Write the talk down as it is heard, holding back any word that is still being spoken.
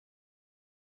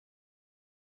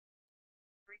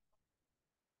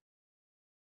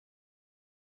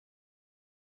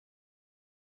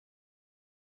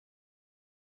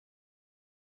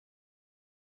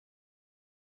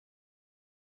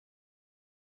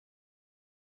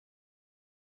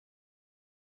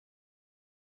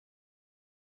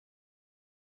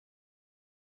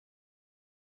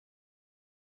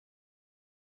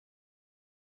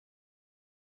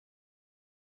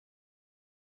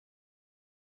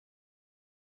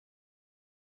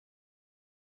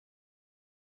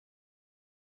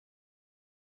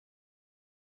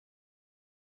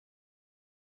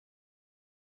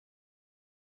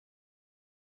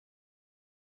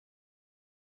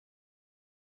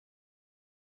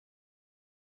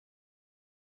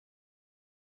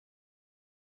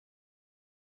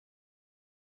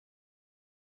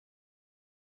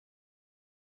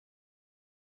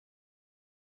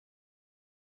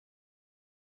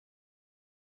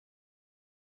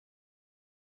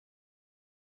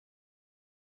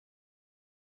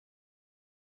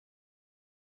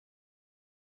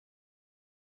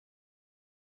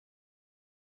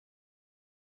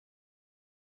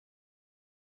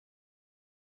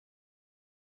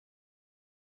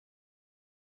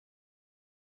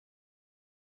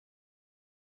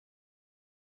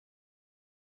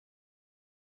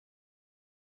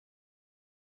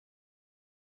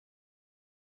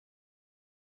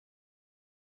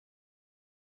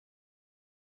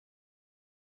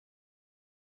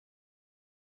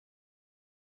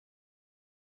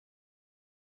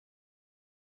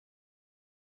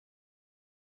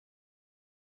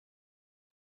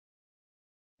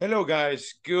Hello,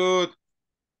 guys. Good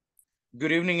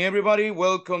evening, everybody.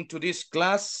 Welcome to this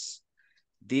class.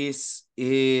 This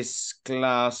is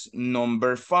class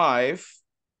number 5.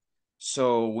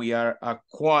 So we are a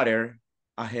quarter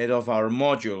ahead of our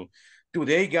module.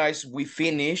 Today, guys, we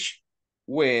finish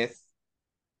with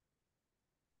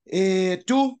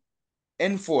 2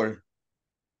 and 4.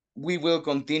 We will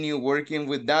continue working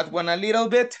with that one a little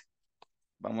bit.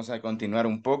 Vamos a continuar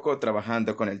un poco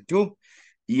trabajando con el 2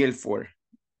 y el 4.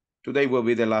 Today will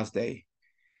be the last day.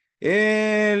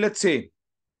 Let's see.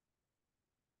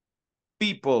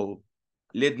 People,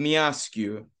 let me ask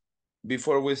you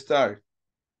before we start.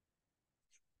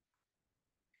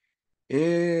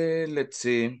 Let's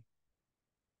see.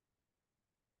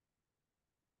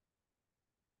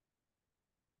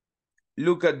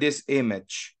 Look at this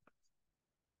image.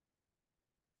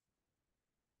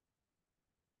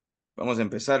 Vamos a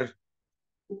empezar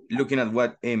looking at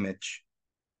what image.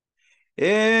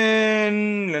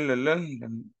 And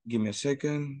give me a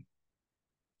second.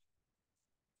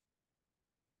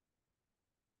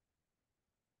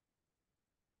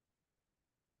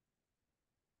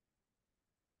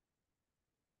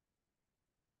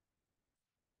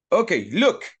 Okay,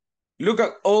 look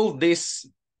at all these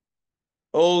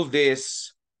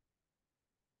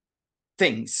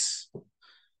things.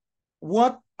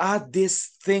 What are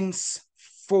these things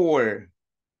for?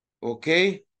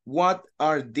 Okay, what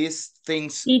are these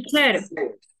things Teacher,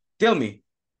 for? Tell me.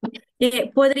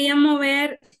 ¿podría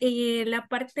mover la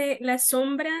parte, la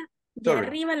sombra de Sorry.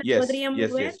 arriba? ¿La Yes, podría yes,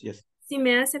 mover? yes, yes. Si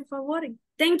me hace el favor.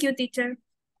 Thank you, teacher.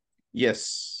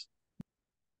 Yes.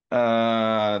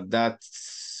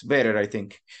 That's better, I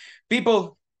think.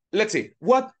 People, let's see.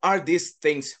 What are these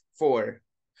things for?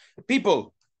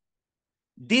 People,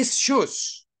 these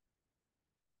shoes,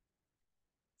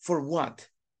 for what?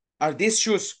 Are these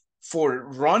shoes for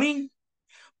running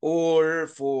or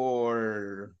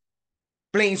for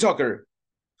playing soccer?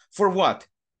 For what?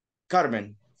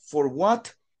 Carmen, for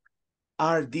what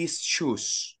are these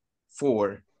shoes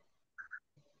for?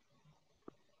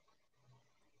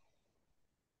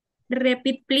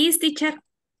 Repeat, please, teacher.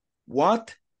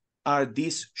 What are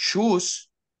these shoes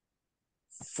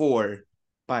for?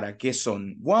 ¿Para qué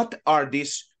son? What are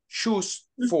these shoes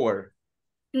for?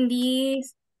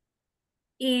 This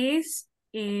is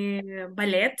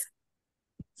ballet.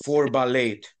 For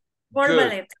ballet. For Good.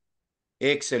 ballet.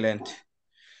 Excellent.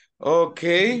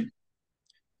 Okay.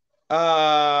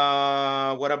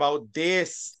 What about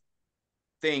this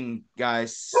thing,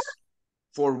 guys?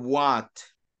 For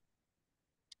what?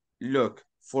 Look,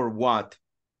 for what?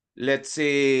 Let's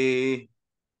see.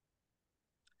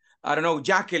 I don't know,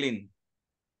 Jacqueline.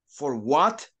 For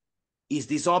what is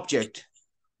this object?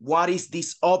 What is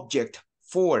this object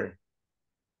for?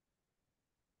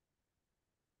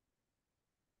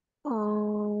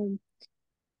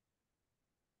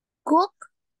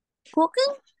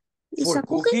 Cooking? Is For a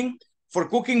cooking? cooking? For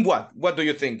cooking what? What do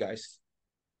you think, guys?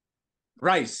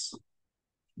 Rice,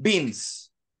 beans,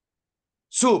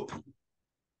 soup.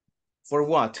 For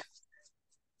what?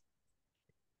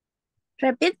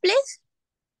 Repeat, please.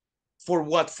 For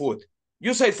what food?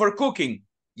 You say for cooking.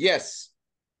 Yes.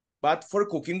 But for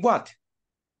cooking what?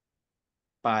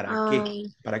 ¿Para qué?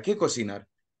 ¿Para qué cocinar?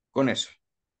 Con eso.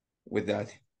 With that.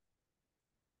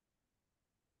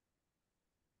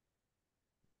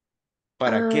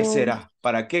 ¿Para qué será?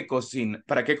 ¿Para qué cocina?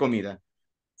 ¿Para qué comida?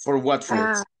 For what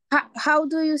food? How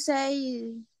do you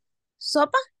say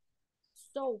sopa?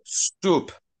 Soup.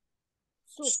 Soup.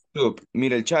 Soup. Soup.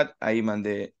 Mira el chat, ahí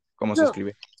mandé cómo se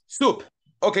escribe. Soup.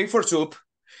 Okay, for soup.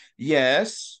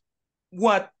 Yes.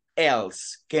 What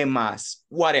else? ¿Qué más?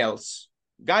 What else?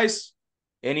 Guys,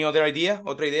 any other idea?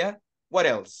 ¿Otra idea? What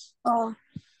else?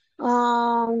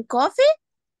 Coffee?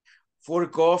 For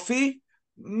coffee?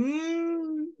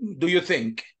 Do you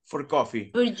think? For coffee?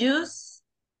 For juice.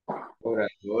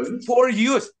 For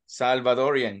use.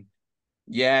 Salvadorian.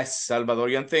 Yes,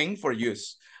 Salvadorian thing for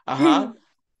use. Ajá.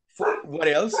 What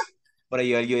else? ¿Por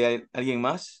ahí alguien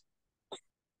más?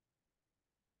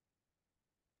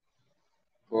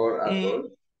 For atol.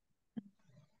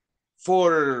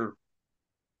 For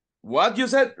what you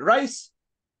said? Rice?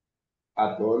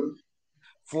 Atol.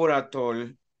 For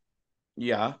atol.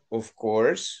 Yeah, of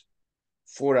course.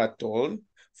 For atol.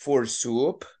 For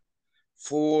soup.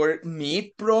 For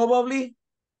meat, probably.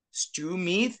 Stew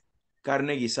meat.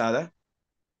 Carne guisada.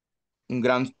 Un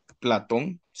gran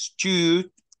platón.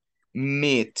 Stewed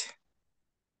meat.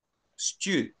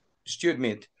 Stewed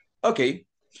meat. Okay.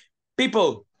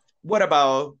 People, what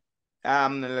about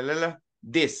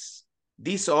this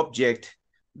object,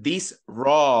 this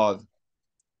rod,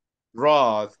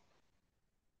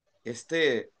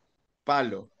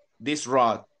 palo, this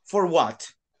rod. For what?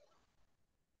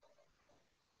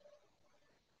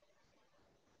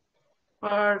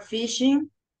 For fishing.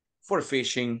 For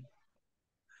fishing.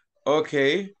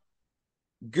 Okay,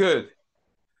 good.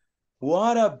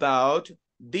 What about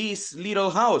this little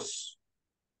house?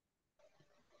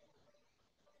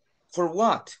 For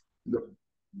what?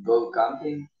 Go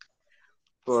camping.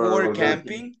 For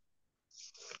camping?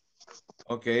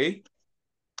 Okay,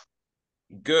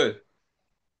 good.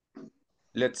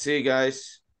 Let's see,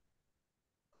 guys.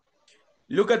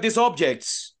 Look at these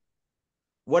objects.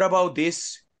 What about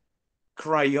these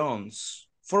crayons?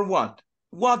 For what?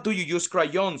 What do you use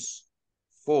crayons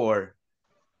for?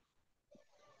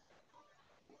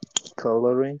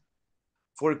 Coloring.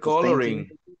 For For coloring.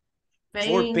 For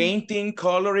Painting. painting,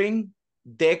 coloring,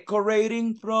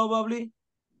 decorating, probably.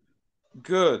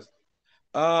 Good.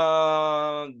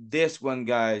 This one,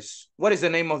 guys. What is the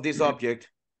name of this object?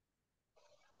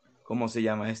 ¿Cómo se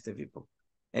llama este, people?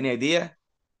 Any idea?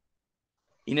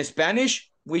 In Spanish,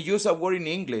 we use a word in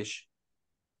English.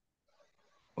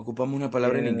 Ocupamos una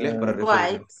palabra en inglés para referirlo.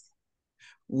 Wipes.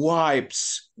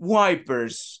 Wipes,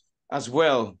 wipers as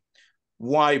well.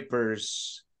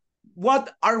 Wipers.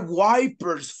 What are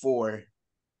wipers for?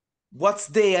 What's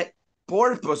the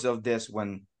purpose of this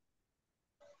one?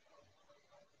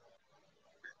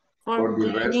 For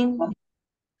the cleaning. restaurant.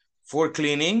 For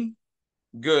cleaning.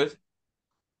 Good.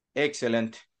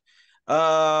 Excellent.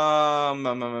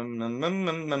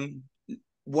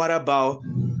 What about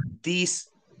this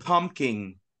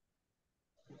pumpkin?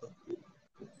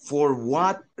 For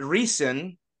what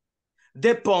reason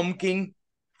the pumpkin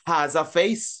has a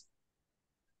face?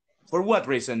 For what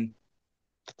reason?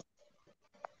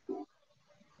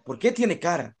 ¿Por qué tiene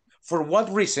cara? For what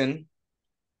reason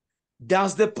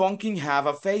does the pumpkin have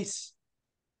a face?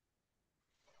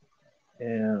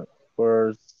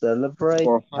 For celebrate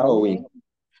For Halloween.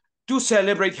 To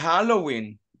celebrate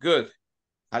Halloween. Good.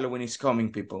 Halloween is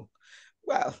coming, people.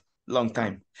 Well, long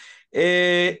time.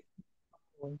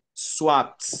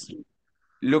 Swaps.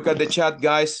 Look at the chat,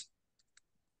 guys.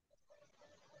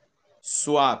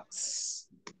 Swaps.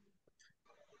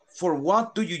 For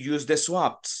what do you use the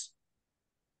swaps?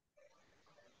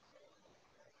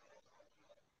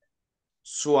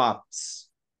 Swaps.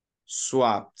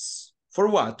 Swaps. For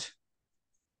what?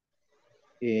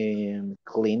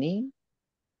 Cleaning.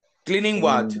 Cleaning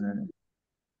what?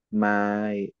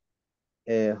 My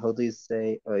how do you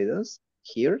say oídos?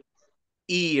 Here?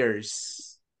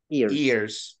 Ears. Ears.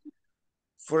 Ears.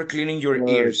 For cleaning your For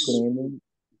ears. cleaning.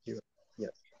 Yes.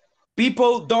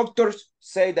 People, doctors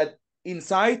say that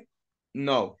inside.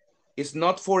 No, it's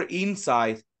not for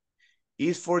inside.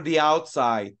 It's for the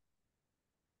outside.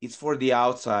 It's for the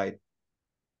outside.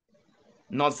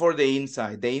 Not for the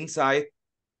inside. The inside,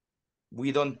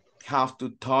 we don't have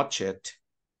to touch it.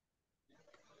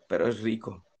 Pero es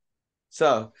rico.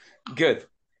 So, good.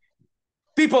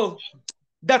 People,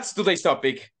 that's today's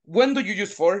topic. When do you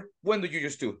use for? When do you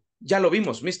use to? Ya lo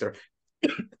vimos, mister.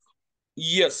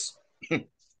 Yes.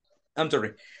 I'm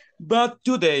sorry. But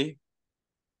today,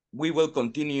 we will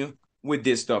continue with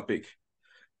this topic.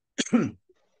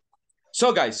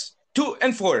 So, guys, 2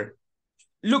 and 4.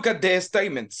 Look at the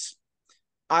statements.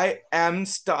 I am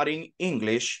studying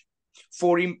English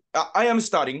I am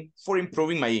studying for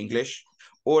improving my English,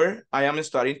 or I am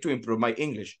studying to improve my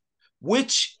English.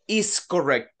 Which is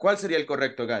correct? ¿Cuál sería el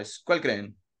correcto, guys? ¿Cuál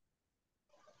creen?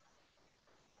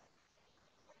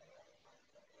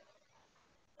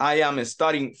 I am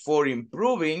studying for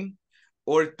improving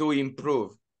or to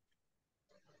improve.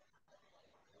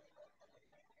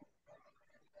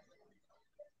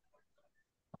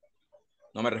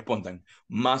 No me respondan.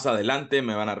 Más adelante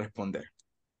me van a responder.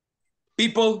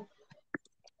 People,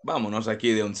 vámonos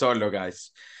aquí de un solo,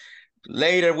 guys.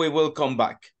 Later we will come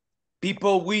back.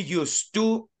 People we use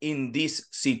to in these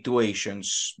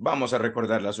situations. Vamos a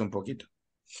recordarlas un poquito.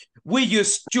 We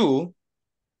use to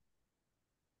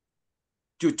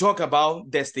talk about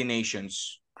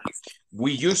destinations.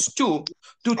 We use to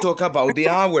talk about the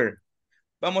hour.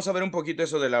 Vamos a ver un poquito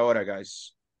eso de la hora,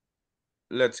 guys.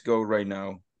 Let's go right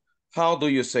now. How do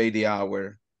you say the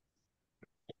hour?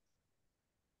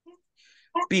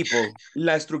 People,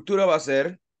 la estructura va a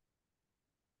ser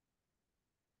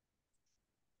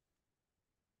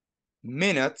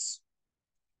minutes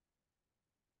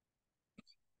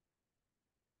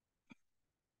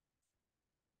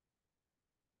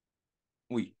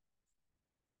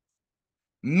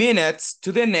minutes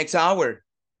to the next hour.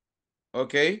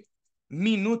 Okay?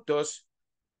 Minutos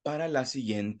para la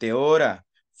siguiente hora.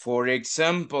 For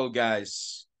example,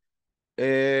 guys,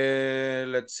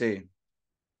 let's see.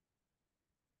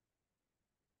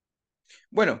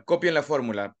 Bueno, copien la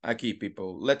fórmula aquí,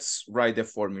 people. Let's write the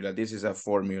formula. This is a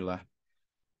formula.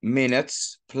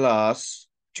 Minutes plus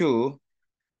 2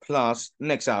 plus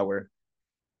next hour.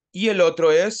 Y el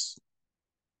otro es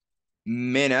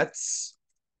minutes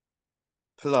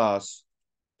plus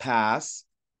past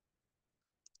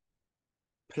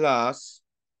plus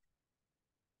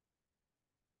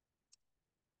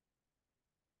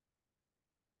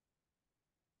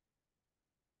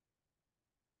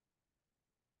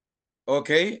ok,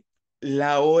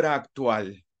 la hora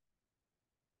actual.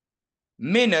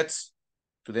 Minutes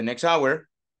to the next hour,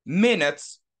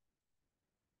 minutes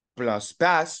plus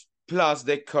past plus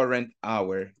the current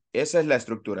hour. Esa es la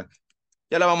estructura.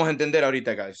 Ya la vamos a entender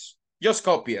ahorita, guys. Just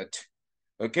copy it.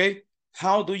 Okay?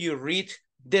 How do you read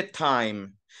the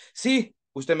time? Sí,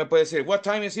 usted me puede decir, what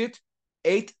time is it?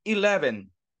 8:11.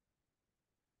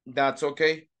 That's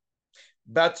okay.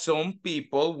 But some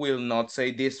people will not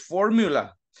say this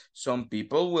formula. Some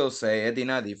people will say it in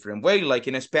a different way, like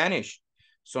in Spanish.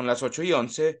 Son las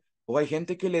 8:11. O hay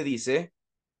gente que le dice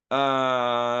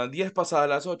 10 pasadas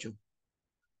las 8.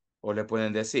 O le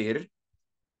pueden decir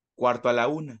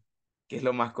 1:45, que es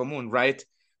lo más común, right?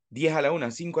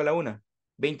 10:01, 5:01,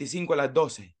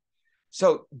 25:12.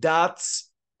 So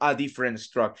that's a different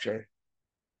structure.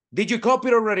 Did you copy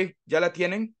it already? ¿Ya la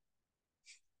tienen?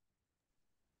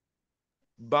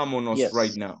 Vámonos Yes.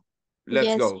 right now. Let's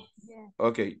Yes. go.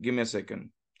 Okay, give me a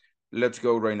second. Let's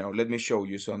go right now. Let me show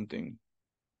you something.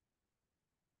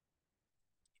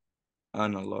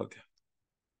 Analog.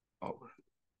 Hour.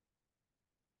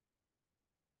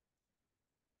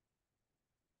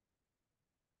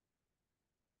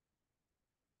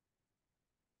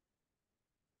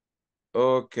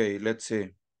 Okay, let's see.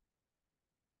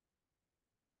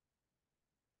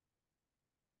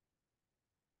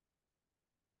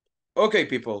 Okay,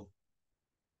 people.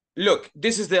 Look,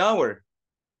 this is the hour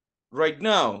right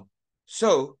now.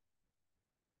 So,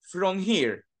 from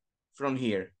here,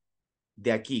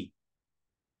 de aquí,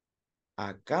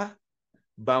 acá,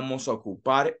 vamos a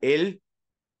ocupar el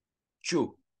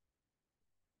to.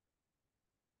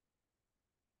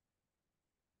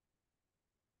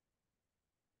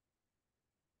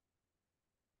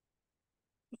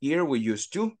 Here we use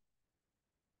to.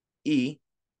 Y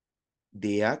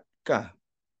de acá.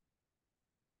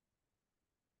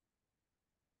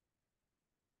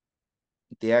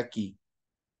 De aquí.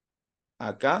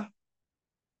 Acá.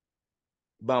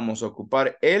 Vamos a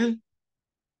ocupar el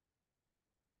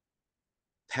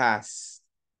past.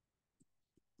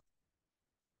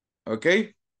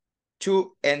 Okay?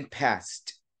 To and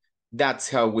past. That's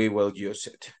how we will use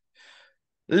it.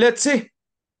 Let's see.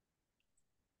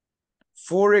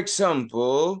 For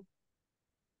example,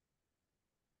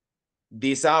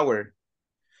 this hour.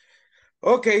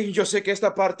 Ok, yo sé que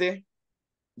esta parte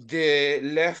de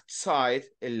left side,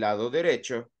 el lado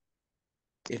derecho,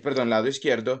 perdón, lado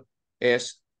izquierdo,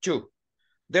 es to.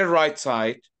 The right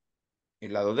side,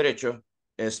 el lado derecho,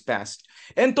 es past.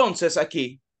 Entonces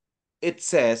aquí, it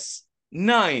says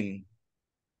 9.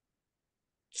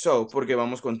 So, porque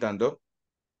vamos contando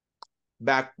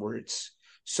backwards.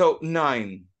 So,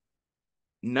 9.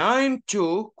 9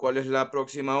 to, ¿cuál es la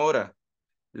próxima hora?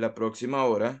 La próxima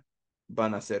hora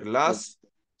van a ser las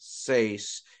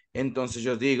 6. Entonces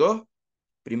yo digo,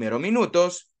 primero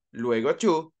minutos, luego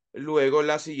to, luego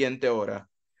la siguiente hora.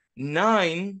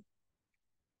 9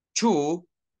 to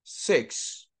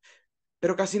 6.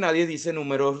 Pero casi nadie dice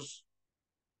números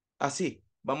así.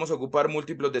 Vamos a ocupar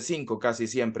múltiplos de 5 casi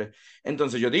siempre.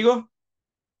 Entonces yo digo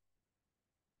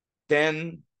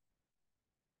 10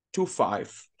 to 5,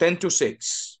 10 to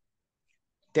 6,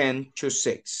 10 to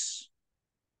 6.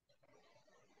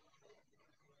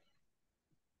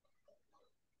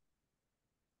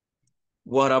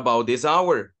 What about this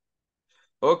hour?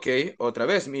 Ok, otra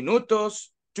vez,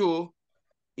 minutos, to,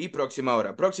 y próxima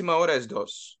hora. Próxima hora es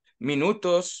 2.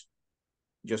 Minutos,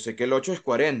 yo sé que el 8 es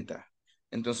 40.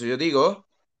 Entonces yo digo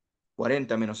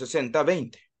 40 menos 60,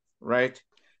 20. Right?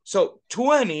 So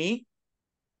 20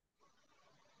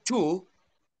 to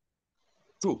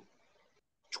 2.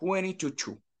 20 to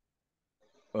 2.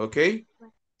 Okay?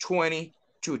 20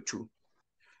 to 2.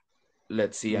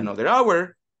 Let's see another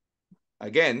hour.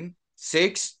 Again,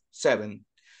 6, 7.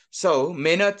 So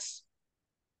minutes,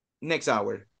 next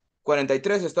hour.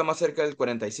 43 está más cerca del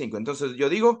 45. Entonces yo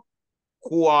digo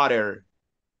quarter.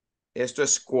 Esto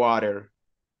es quarter.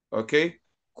 ¿Ok?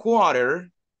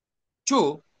 Quarter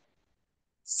to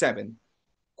 7.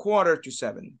 Quarter to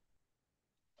 7.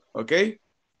 ¿Ok?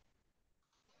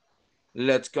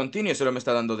 Let's continue. Solo me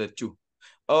está dando de 2.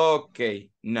 Ok.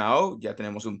 Now ya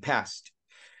tenemos un past.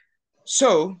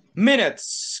 So,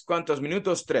 minutes. ¿Cuántos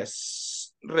minutos?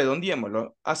 3.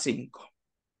 redondeémoslo a 5.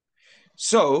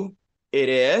 So, it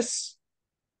is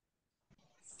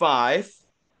 5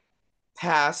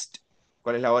 past,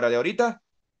 ¿cuál es la hora de ahorita?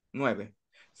 9.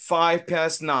 5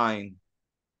 past 9.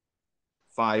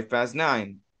 5 past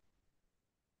 9.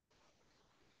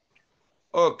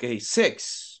 Ok,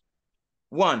 6.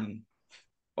 1.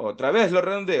 Otra vez lo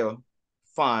redondeo.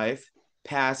 5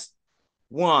 past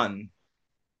 1.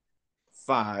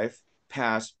 5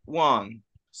 past 1.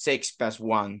 6 past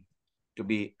 1 to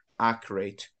be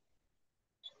accurate.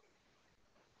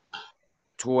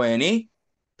 20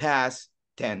 past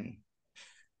 10.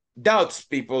 Doubts,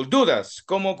 people, dudas.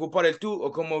 ¿Cómo ocupar el to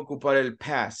o cómo ocupar el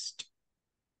past?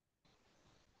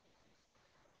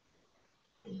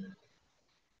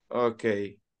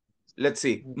 Okay, let's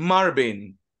see.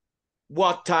 Marvin,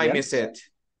 what time is it?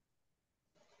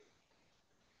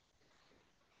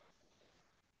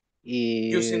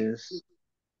 Using Is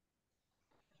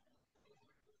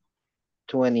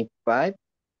 25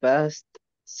 past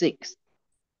 6.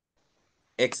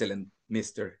 excellent,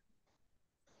 mister.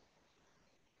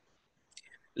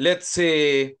 Let's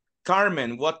see.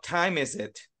 Carmen, what time is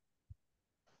it?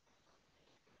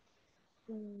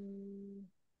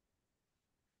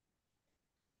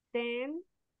 10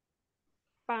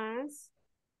 past.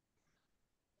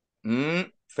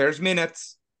 First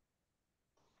minutes.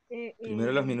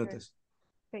 Primero los Vamos a ver. minutos.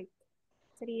 Perfecto.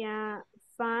 Sería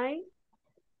 5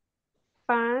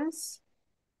 past.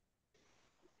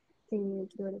 Quiero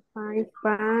ver,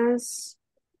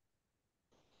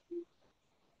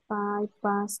 5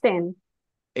 past 10.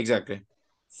 Exactly.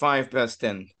 5 past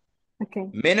 10. Okay.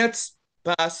 Minutes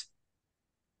past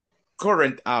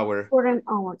current hour. Current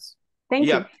hours. Thank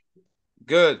Yep.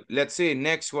 Good. Let's see.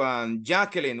 Next one.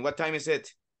 Jacqueline, what time is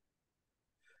it?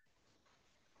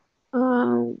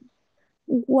 1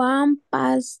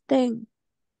 past 10.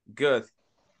 Good.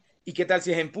 ¿Y qué tal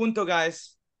si es en punto,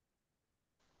 guys?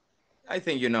 I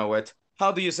think you know it.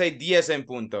 How do you say 10 en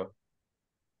punto?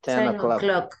 10 o'clock.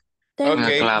 10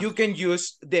 Okay, o'clock. you can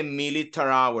use the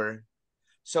military hour.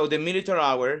 So the military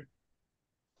hour,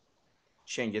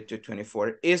 change it to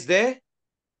 24, is the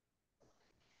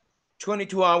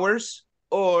 22 hours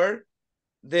or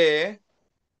the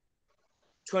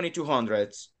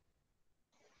 2200s.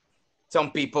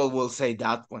 Some people will say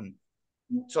that one.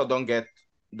 So don't get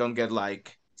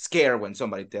like scared when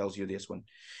somebody tells you this one.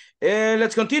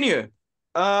 Let's continue.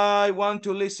 I want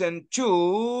to listen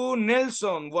to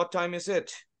Nelson. What time is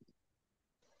it?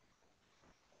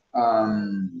 4.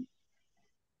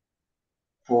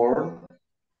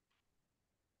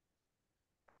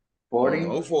 40.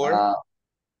 No, 4.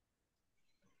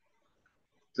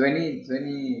 20,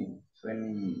 20,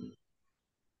 20,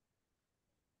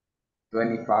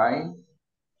 25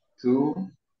 to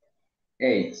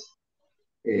 8.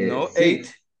 No, 6.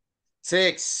 8.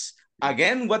 6.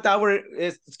 Again, what hour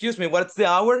is, excuse me, what's the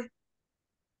hour?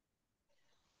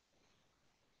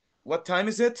 What time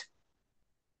is it?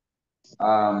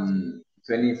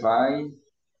 25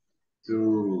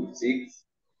 to 6.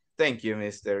 Thank you,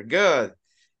 mister. Good.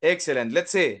 Excellent.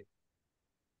 Let's see.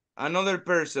 Another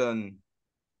person.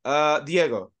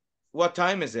 Diego, what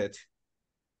time is it?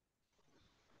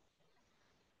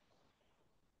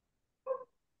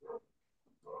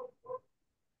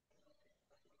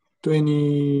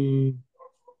 Twenty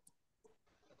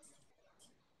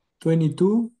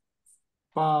 22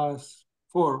 past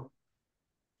 4.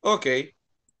 Okay.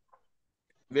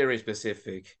 Very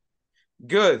specific.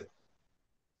 Good.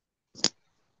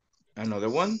 Another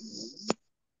one.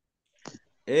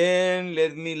 And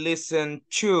let me listen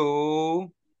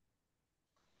to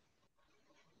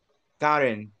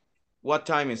Karen. What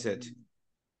time is it?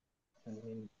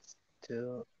 It's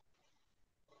 2,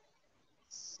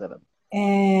 7.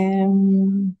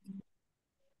 20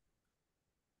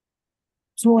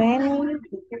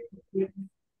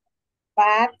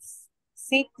 past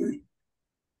 6.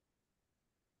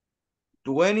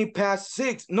 20 past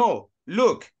 6. No,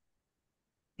 look.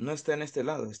 No está en este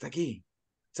lado, está aquí.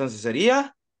 Entonces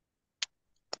sería...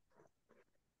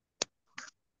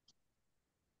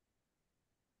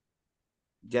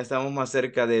 Ya estamos más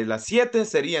cerca de las 7.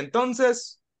 Sería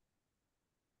entonces...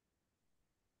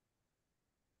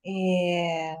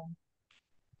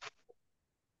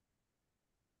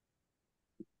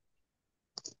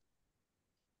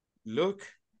 Look.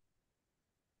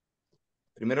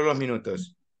 Primero los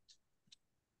minutos.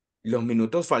 Los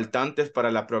minutos faltantes para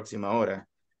la próxima hora.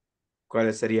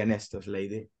 ¿Cuáles serían estos,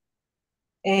 Lady?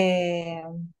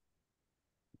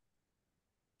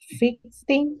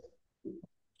 15.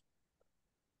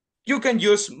 You can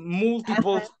use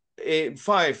multiple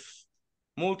 5.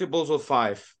 Multiples of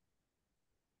 5.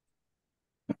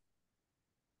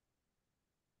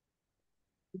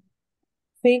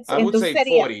 Six, I would entonces say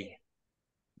sería 40.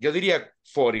 Yo diría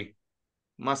 40,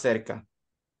 más cerca.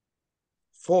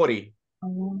 40.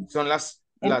 Son las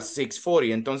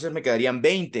 6:40, entonces me quedarían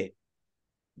 20.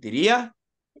 Diría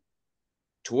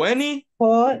 20,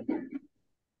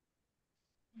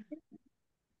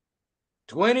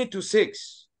 20 to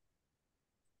 6.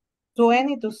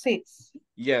 20 to 6.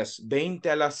 Yes, 20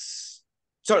 a las...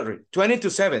 Sorry, 20 to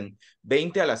 7.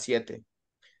 20 a las 7.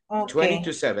 20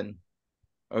 to 7.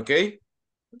 Okay?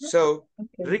 So,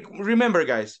 remember,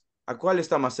 guys, ¿a cuál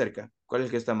está más cerca? ¿Cuál es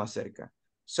el que está más cerca?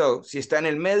 So, si está en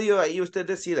el medio, ahí usted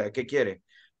decida qué quiere.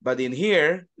 But in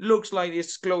here, looks like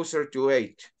it's closer to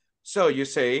 8. So, you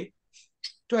say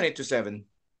 20 to 7.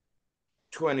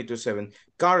 20 to 7.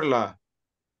 Carla,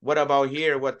 what about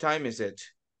here? What time is it?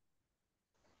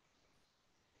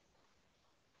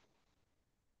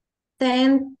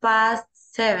 10 past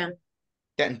 7.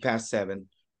 10 past 7.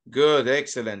 Good,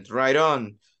 excellent. Right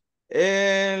on.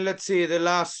 And let's see, the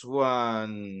last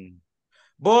one.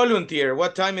 Volunteer,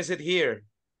 what time is it here?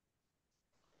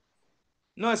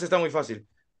 No, ese está muy fácil.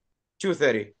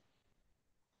 2:30.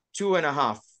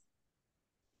 2:30.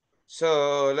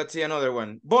 So let's see another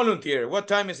one. Volunteer, what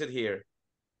time is it here?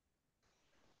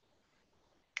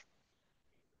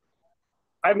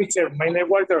 Hi, Mr. My name is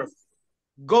Walter.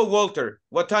 Go, Walter.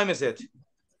 What time is it?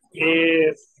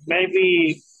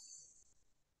 Maybe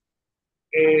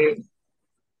 10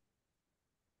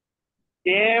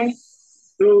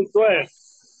 to 12.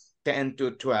 10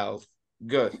 to 12.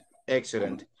 Good.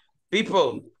 Excellent.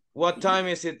 People, what time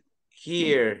is it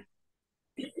here?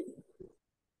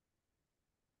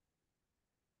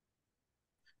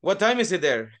 What time is it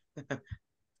there?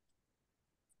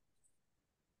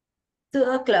 2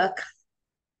 o'clock.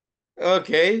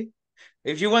 Okay.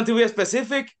 If you want to be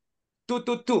specific, 2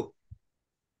 to 2.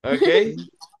 Okay?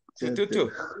 2 to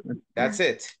 2. That's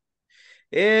it.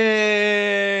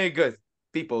 Good,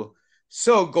 people.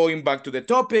 So, going back to the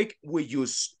topic, we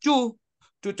use to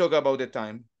talk about the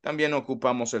time. También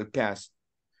ocupamos el past.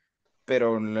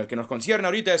 Pero el que nos concierne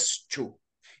ahorita es to.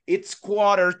 It's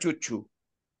 1:45.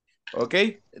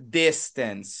 Okay?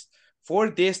 Distance. For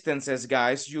distances,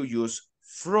 guys, you use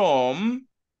from.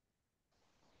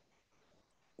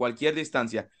 Cualquier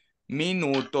distancia.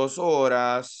 Minutos,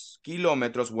 horas,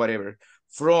 kilómetros, whatever.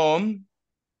 From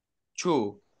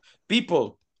to.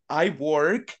 People, I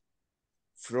work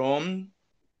from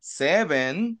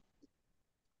 7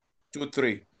 to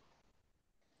 3.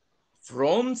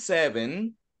 From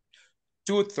 7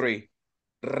 to 3.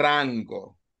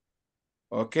 Rango.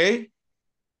 Okay?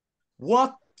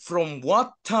 From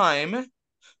what time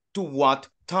to what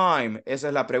time? Esa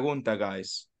es la pregunta,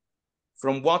 guys.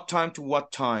 From what time to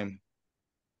what time?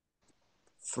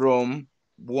 From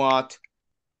what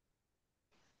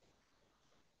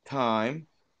time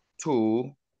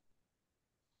to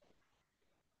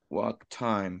what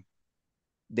time?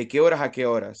 ¿De qué horas a qué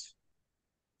horas?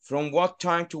 From what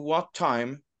time to what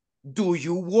time do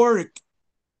you work?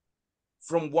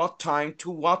 From what time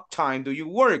to what time do you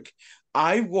work?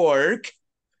 I work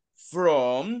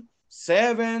from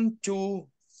 7 to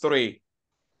 3.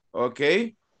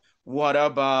 Okay? What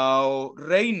about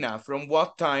Reina? From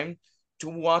what time to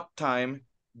what time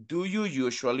do you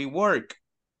usually work?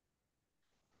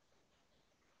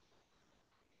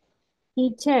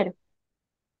 Teacher,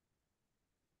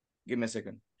 Give me a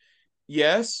second.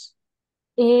 Yes?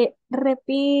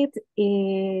 repeat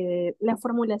la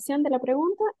formulación de la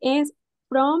pregunta es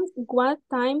from what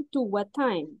time to what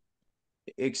time.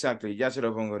 Exactly. Ya se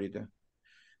lo pongo ahorita.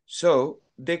 So,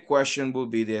 the question will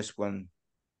be this one.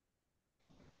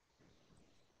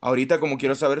 Ahorita, como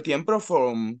quiero saber tiempo,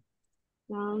 from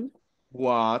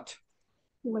what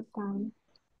time?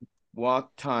 what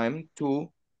time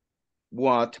to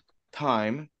what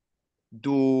time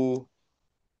do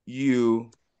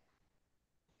you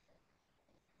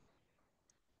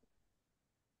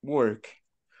work?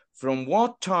 From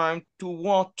what time to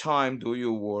what time do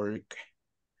you work?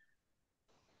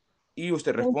 Y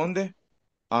usted responde,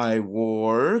 I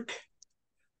work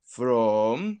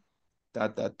from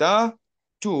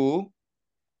to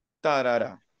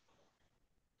tarara.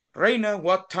 Reina,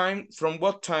 from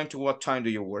what time to what time do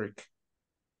you work?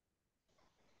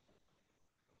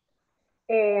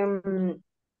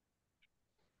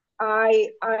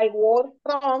 I work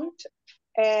from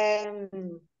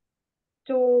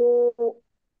to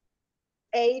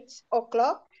 8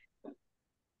 o'clock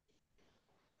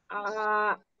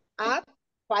at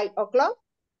 5 o'clock.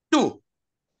 To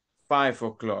 5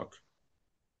 o'clock.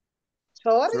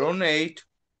 Sorry? From 8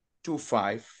 to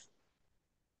 5.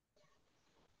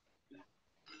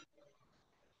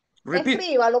 Repeat.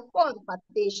 Escríbalo, porfa,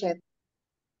 teacher.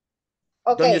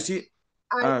 Don't you Okay. see?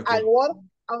 I Okay.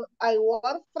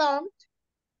 work from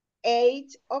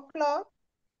 8 o'clock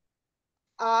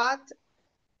at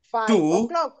 5 To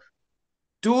o'clock.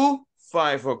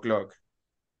 5 o'clock.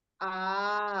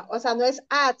 Ah, o sea, no es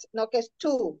at, no que es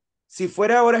to. Si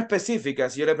fuera hora específica,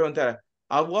 si yo le preguntara,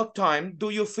 at what time do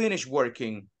you finish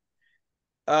working?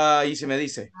 Y se me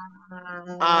dice,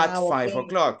 at Ah, ok. 5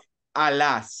 o'clock, a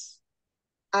las.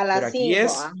 A Pero las aquí 5,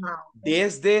 es ajá.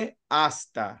 desde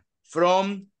hasta,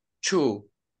 from to,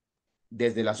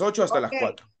 desde las 8 hasta las Ok,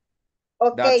 4.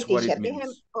 ok, That's what it teacher, déjeme,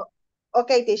 means. ok,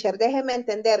 teacher, déjeme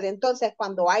entender. Entonces,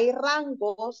 cuando hay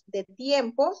rangos de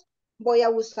tiempos, voy a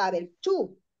usar el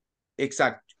to.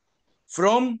 Exacto.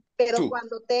 From Pero to.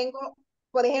 cuando tengo,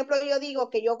 por ejemplo, yo digo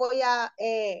que yo voy a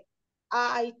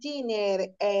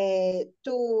dinner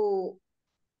to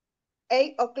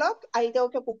 8 o'clock, ahí tengo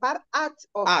que ocupar At.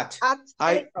 at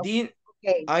 8 o'clock. Ok.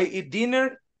 I eat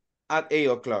dinner at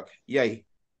 8 o'clock. Y ahí.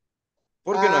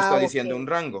 Porque no Ah, está ok. diciendo un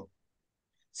rango.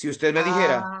 Si usted me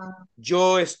dijera, Ah,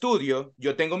 yo estudio,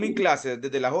 yo tengo mi clase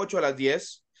desde las 8 a las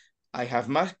 10. I have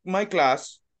my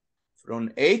class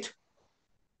from 8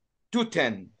 to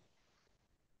 10.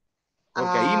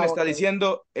 Porque ahí me está ok.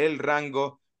 diciendo el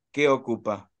rango que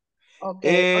ocupa. Ok. O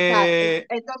sea, Eh,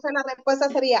 entonces la respuesta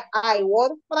sería I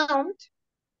work from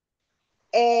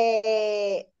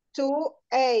to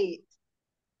 8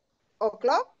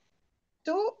 o'clock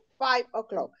to 5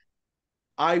 o'clock.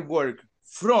 I work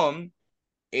from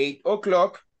 8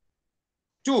 o'clock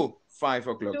to 5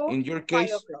 o'clock. To In your 5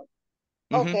 case, o'clock.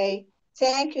 Okay.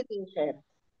 Thank you, teacher.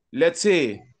 let's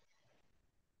see.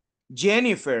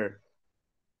 Jennifer,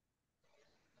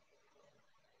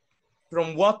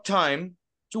 from what time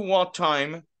to what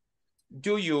time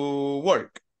do you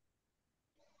work?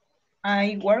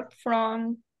 I work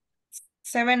from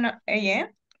 7 a.m.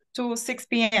 to 6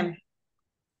 p.m.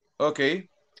 Okay.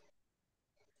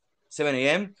 7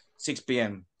 a.m., 6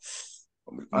 p.m.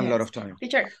 A lot Yes. of time.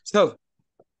 Teacher, So,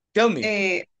 tell me.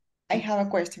 I have a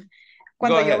question. Go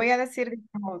Cuando yo ahead. voy a decir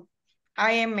digamos,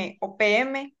 AM o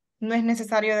PM, no es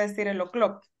necesario decir el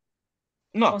o'clock.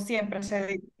 O No. siempre se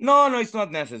dice. No, it's not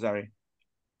necessary.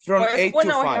 From O es 8 to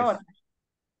una hora 5. hora.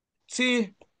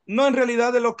 Sí. No, en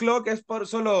realidad el o'clock es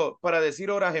solo para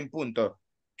decir horas en punto.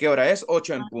 ¿Qué hora es?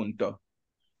 8 en punto.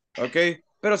 ¿Ok?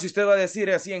 Pero si usted va a decir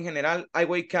así en general, I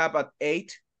wake up at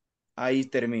 8, ahí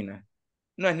termina.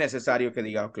 No es necesario que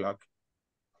diga o'clock.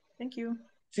 Thank you.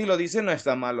 Si lo dice, no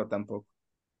está malo tampoco.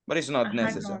 But it's not Ajá, como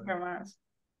necessary. que más.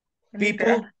 People,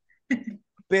 Literal.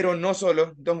 pero no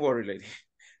solo, don't worry, lady.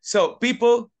 So,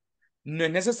 people no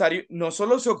es necesario, no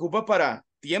solo se ocupa para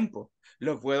tiempo,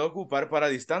 lo puedo ocupar para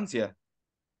distancia.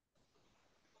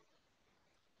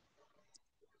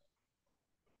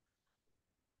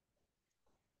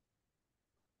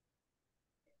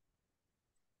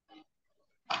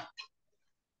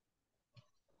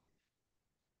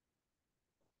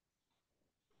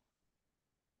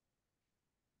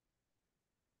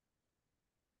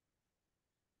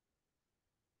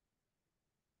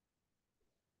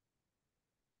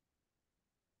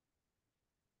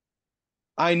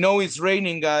 I know it's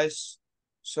raining, guys.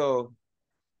 So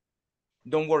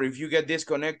don't worry. If you get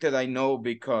disconnected, I know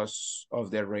because of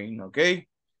the rain, okay?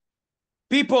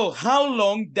 People, how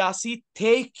long does it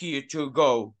take you to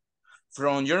go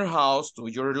from your house to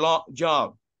your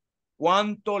job?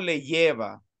 ¿Cuánto le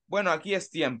lleva? Bueno, aquí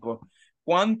es tiempo.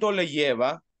 ¿Cuánto le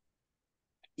lleva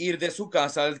ir de su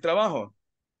casa al trabajo?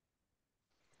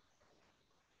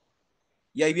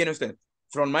 Y ahí viene usted.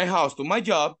 From my house to my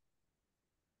job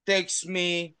takes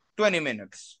me 20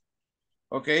 minutes.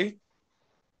 Okay?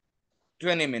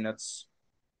 20 minutes.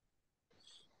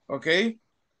 Okay?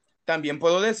 También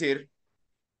puedo decir,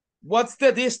 what's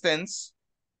the distance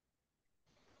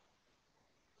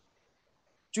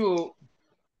to...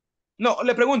 No,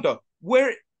 le pregunto,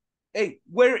 where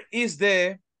is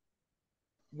the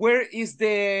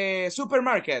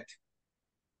supermarket?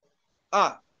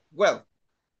 Well,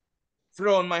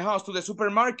 from my house to the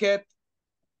supermarket,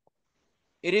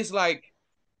 it is like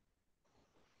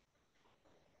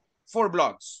 4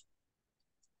 blocks.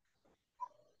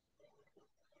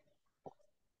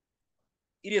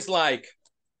 It is like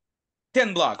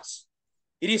 10 blocks.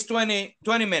 It is 20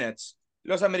 minutes.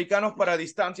 Los americanos para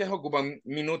distancias ocupan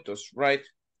minutos, right?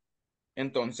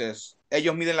 Entonces,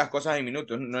 ellos miden las cosas en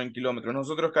minutos, no en kilómetros.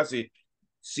 Nosotros casi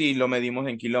sí lo medimos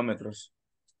en kilómetros.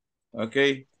 ¿Ok?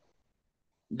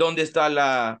 ¿Dónde está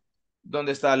la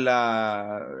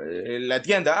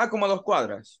tienda? Como a 2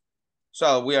 cuadras.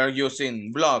 So, we are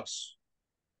using blocks.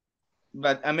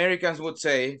 But Americans would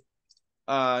say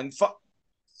 5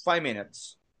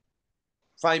 minutes.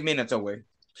 5 minutes away.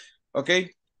 ¿Ok?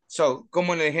 So,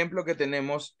 como en el ejemplo que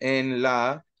tenemos en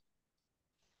la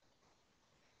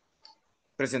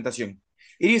presentación.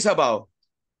 It is about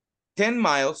 10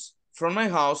 miles from my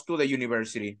house to the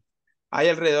university. Hay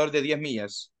alrededor de 10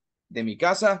 millas de mi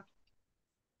casa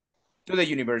to the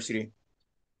university.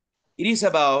 It is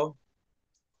about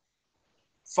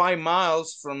 5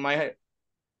 miles from my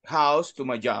house to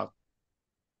my job.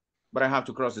 But I have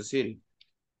to cross the city.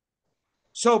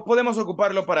 So, podemos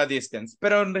ocuparlo para distance,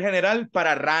 pero en general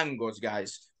para rangos,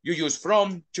 guys. You use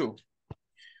from, to.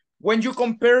 When you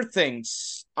compare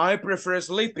things, I prefer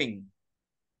sleeping.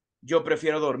 Yo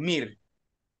prefiero dormir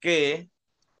que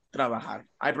trabajar.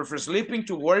 I prefer sleeping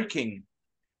to working.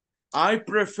 I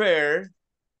prefer,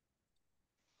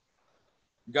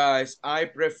 guys, I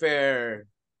prefer,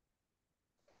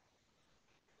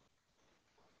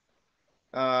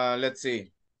 let's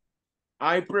see.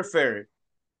 I prefer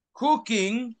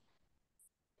cooking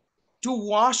to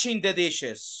washing the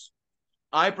dishes.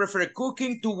 I prefer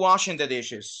cooking to washing the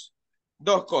dishes.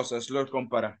 Dos cosas, los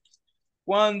compara.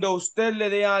 Cuando usted le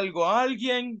dé algo a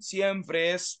alguien,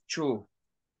 siempre es to.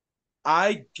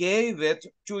 I gave it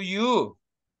to you.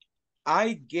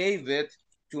 I gave it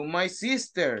to my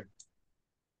sister.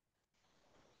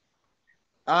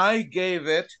 I gave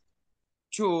it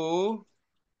to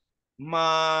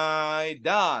my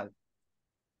dad.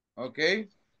 Okay.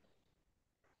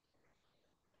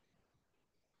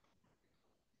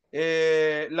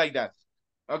 Like that.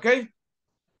 Okay.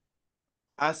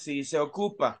 Así se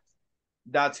ocupa.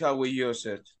 That's how we use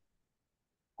it.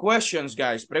 Questions,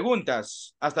 guys.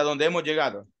 Preguntas. ¿Hasta dónde hemos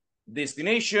llegado?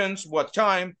 Destinations, what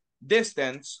time,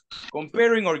 distance,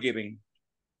 comparing or giving.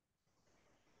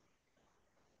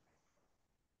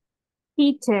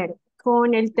 Teacher,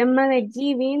 con el tema de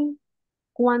giving,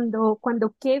 cuando,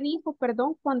 ¿qué dijo,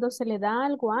 perdón? Cuando se le da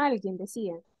algo a alguien,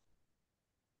 decía.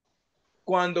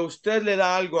 Cuando usted le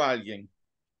da algo a alguien,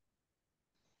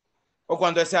 o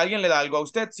cuando ese alguien le da algo a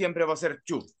usted, siempre va a ser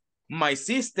to. My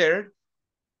sister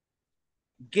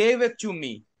gave it to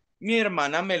me. Mi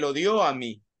hermana me lo dio a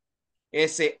mí.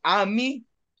 Ese a mí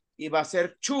iba a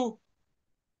ser to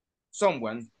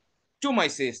someone, to my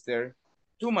sister,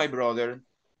 to my brother,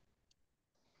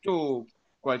 to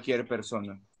cualquier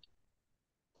persona.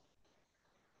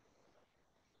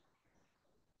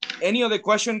 Any other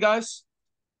question, guys?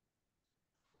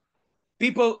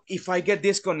 People, if I get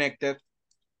disconnected,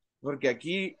 porque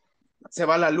aquí se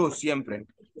va la luz siempre.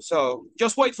 So,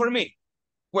 just wait for me.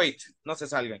 Wait, no se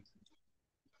salgan.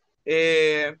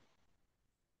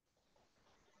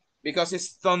 Because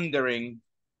it's thundering.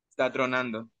 Está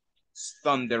tronando. It's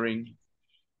thundering.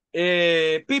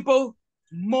 People,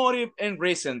 motive and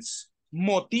reasons.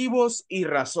 Motivos y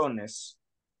razones.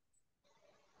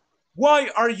 Why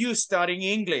are you studying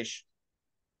English?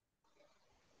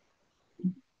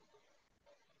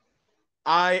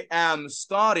 I am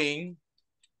studying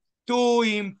to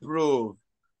improve.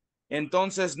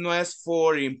 Entonces no es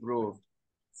for improve.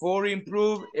 For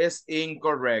improve is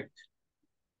incorrect.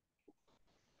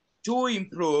 To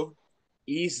improve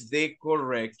is the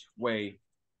correct way.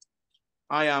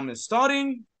 I am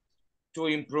studying to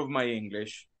improve my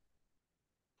English.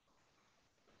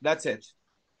 That's it.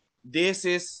 This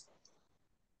is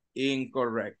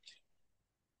incorrect.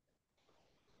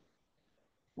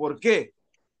 ¿Por qué?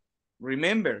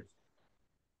 Remember,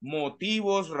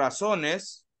 motivos,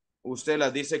 razones, usted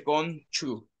las dice con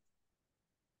to.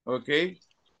 Okay?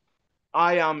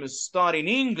 I am studying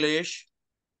English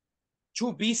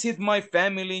to visit my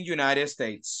family in United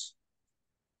States.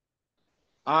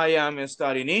 I am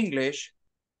studying English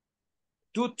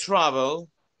to travel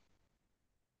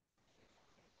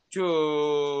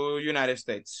to United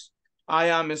States. I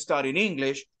am studying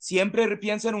English. Siempre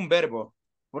piensa en un verbo.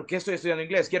 ¿Por qué estoy estudiando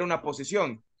inglés? Quiero una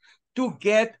posición. To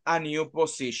get a new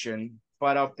position.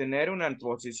 Para obtener una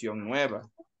posición nueva.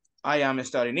 I am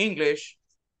studying English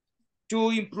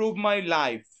to improve my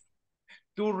life.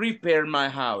 To repair my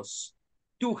house.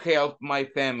 To help my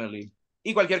family.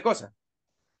 Y cualquier cosa.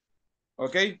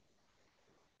 Okay?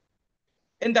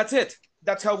 And that's it.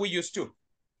 That's how we use to.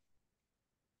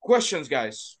 Questions,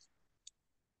 guys.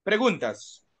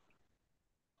 Preguntas.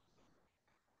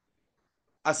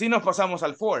 Así nos pasamos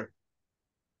al for.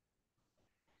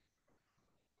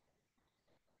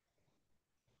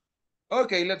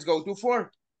 Okay, let's go to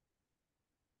for.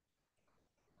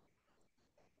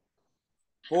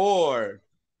 For.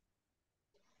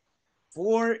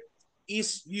 For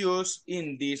is used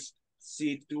in these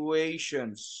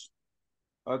situations.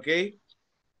 Okay.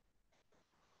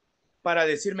 Para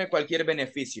decirme cualquier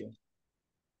beneficio.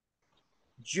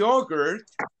 Yogurt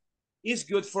is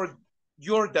good for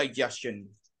your digestion.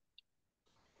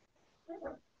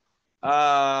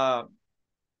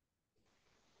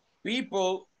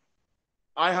 People,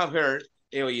 I have heard,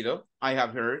 he oído, I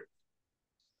have heard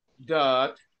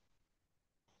that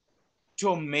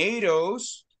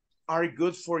tomatoes are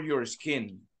good for your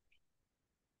skin.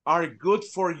 Are good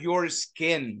for your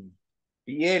skin.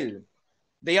 Piel.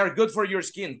 They are good for your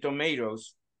skin,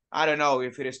 tomatoes. I don't know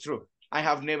if it is true. I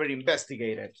have never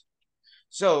investigated.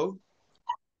 So,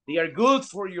 they are good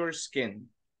for your skin.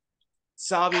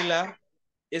 Sábila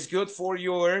is good for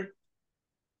your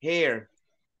hair,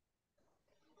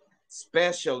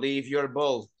 especially if you're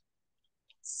bald.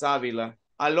 Sábila,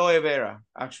 aloe vera,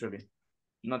 actually,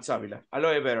 not sábila,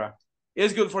 aloe vera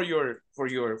is good for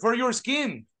your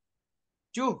skin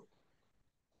too.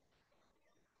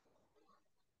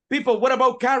 People, what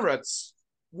about carrots?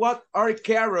 What are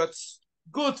carrots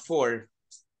good for?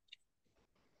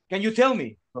 Can you tell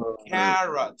me?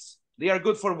 Carrots. They are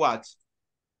good for what?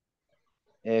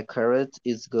 A carrot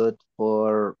is good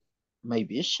for my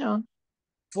vision.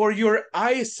 For your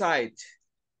eyesight.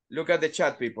 Look at the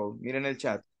chat, people. Miren el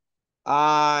chat.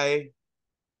 Eyesight.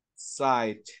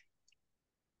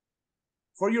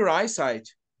 For your eyesight.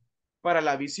 Para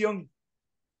la visión.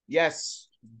 Yes.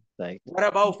 Like, What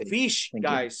about okay, fish, thank you.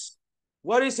 guys?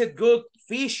 What is it good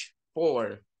fish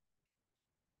for?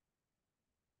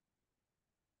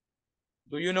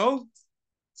 Do you know?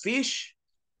 Fish?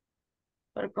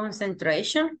 For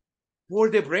concentration. For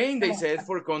the brain, they said,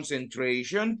 for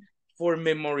concentration, for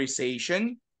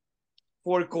memorization,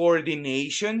 for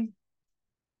coordination,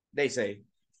 they say.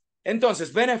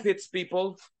 Entonces, benefits,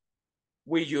 people,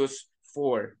 we use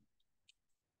for.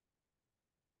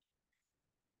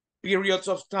 Periods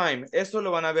of time. Esto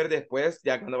lo van a ver después,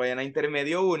 ya cuando vayan a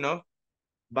intermedio 1,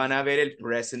 van a ver el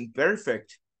present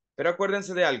perfect. Pero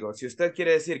acuérdense de algo, si usted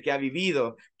quiere decir que ha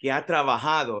vivido, que ha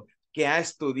trabajado, que ha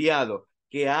estudiado,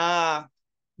 que ha,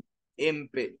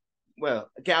 que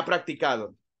ha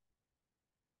practicado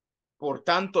por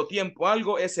tanto tiempo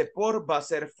algo, ese por va a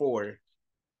ser for.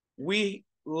 We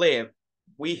live,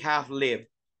 we have lived.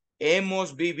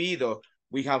 Hemos vivido,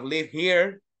 we have lived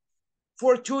here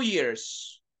for 2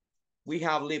 years. We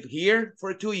have lived here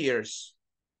for 2 years.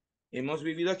 Hemos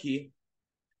vivido aquí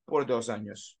por 2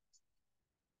 años.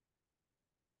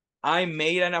 I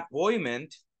made an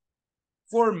appointment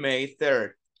for May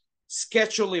 3rd.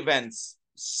 Schedule events.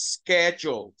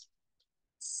 Schedule.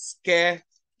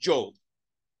 Schedule.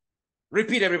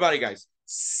 Repeat, everybody, guys.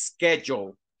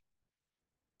 Schedule.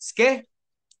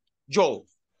 Schedule.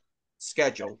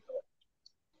 Schedule.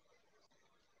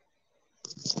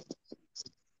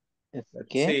 Let's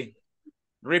see.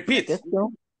 Repeat.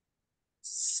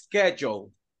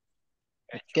 Schedule.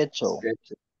 Schedule.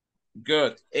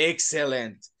 Good.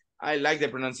 Excellent. I like the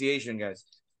pronunciation, guys.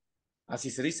 Así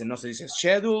se dice. No se dice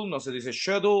schedule, no se dice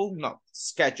schedule, no.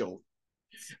 Schedule.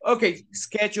 Ok,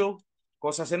 schedule.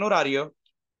 Cosas en horario.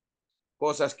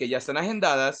 Cosas que ya están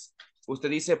agendadas. Usted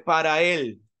dice para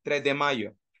el 3 de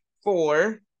mayo.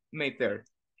 For May 3rd.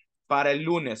 Para el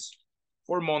lunes.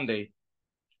 For Monday.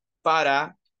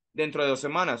 Para dentro de 2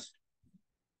 semanas.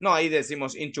 No, ahí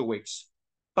decimos in 2 weeks.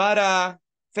 Para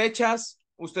fechas,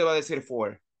 usted va a decir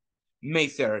for May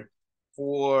 3rd.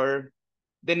 For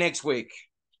the next week.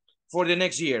 For the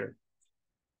next year.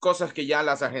 Cosas que ya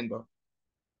las agendo.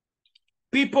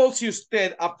 People, si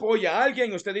usted apoya a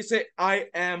alguien, usted dice I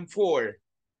am for.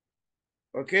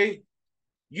 Okay?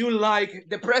 You like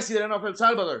the president of El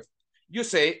Salvador. You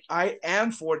say I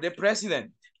am for the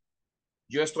president.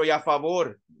 Yo estoy a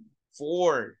favor.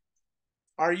 For.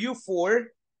 Are you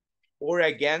for or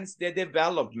against the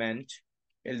development,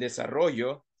 el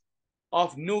desarrollo,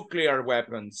 of nuclear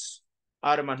weapons,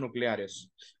 armas nucleares?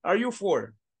 Are you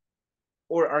for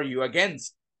or are you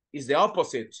against? Is the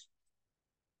opposite.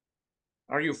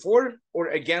 Are you for or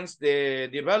against the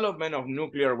development of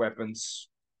nuclear weapons?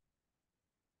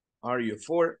 Are you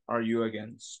for? Are you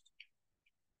against?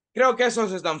 Creo que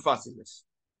esos están fáciles.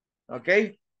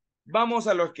 ¿Ok? Vamos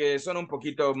a los que son un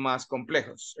poquito más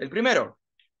complejos. El primero,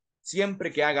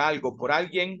 siempre que haga algo por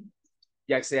alguien,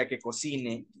 ya sea que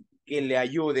cocine, que le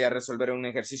ayude a resolver un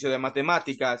ejercicio de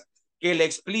matemáticas, que le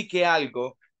explique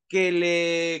algo, que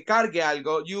le cargue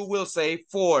algo, you will say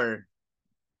for.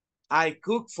 I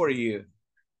cook for you.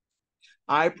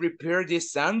 I prepare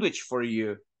this sandwich for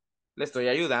you. Le estoy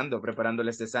ayudando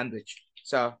preparándole este sándwich.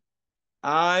 So,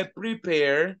 I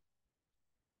prepare.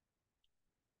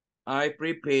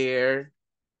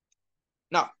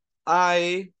 No,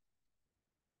 I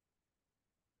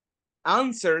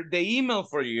answer the email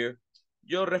for you.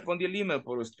 Yo respondí el email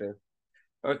por usted.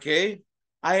 Okay.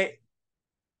 I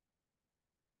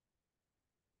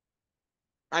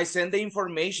send the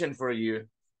information for you.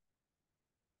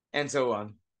 And so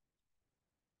on.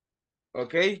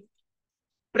 Okay.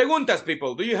 Preguntas,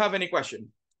 people. Do you have any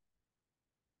question?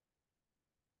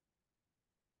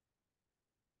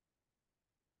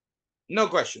 No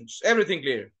questions. Everything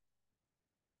clear.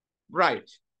 Right.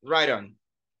 Right on.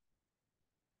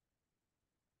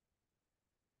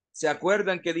 ¿Se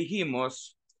acuerdan que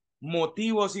dijimos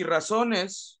motivos y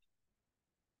razones?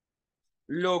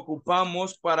 Lo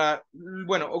ocupamos para,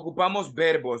 bueno, ocupamos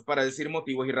verbos para decir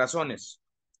motivos y razones.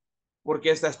 ¿Por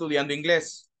qué está estudiando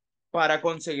inglés? Para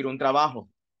conseguir un trabajo.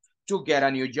 To get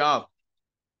a new job.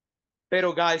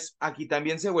 Pero, guys, aquí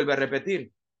también se vuelve a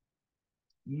repetir.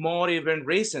 Motive and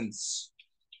reasons.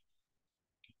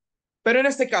 Pero en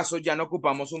este caso ya no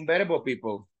ocupamos un verbo,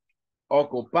 people.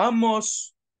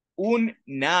 Ocupamos un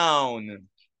noun.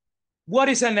 What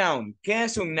is a noun? ¿Qué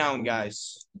es un noun,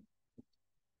 guys?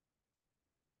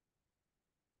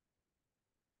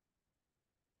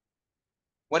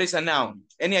 What is a noun?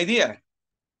 Any idea?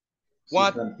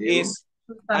 What Sustantivo. is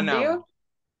a noun? Sustantivo.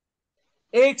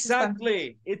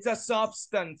 Exactly. It's a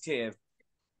substantive.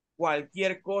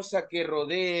 Cualquier cosa que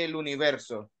rodee el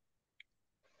universo.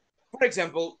 For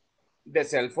example, the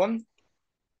cell phone.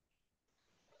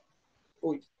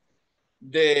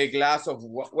 The glass of,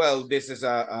 well, this is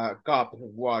a cup of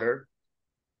water.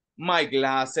 My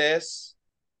glasses.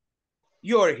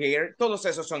 Your hair. Todos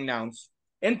esos son nouns.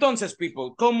 Entonces,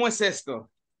 people, ¿cómo es esto?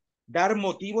 Dar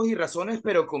motivos y razones,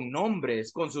 pero con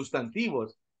nombres, con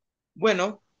sustantivos.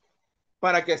 Bueno,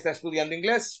 ¿para qué está estudiando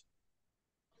inglés?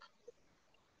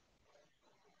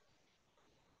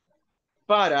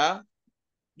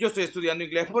 Yo estoy estudiando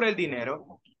inglés por el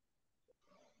dinero.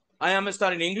 I am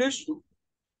studying English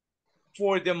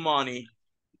for the money.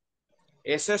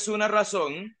 Esa es una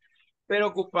razón, pero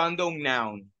ocupando un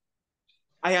noun.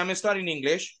 I am studying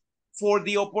English for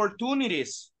the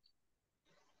opportunities.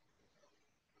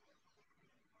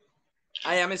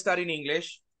 I am studying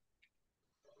English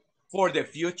for the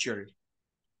future.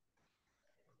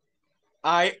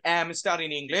 I am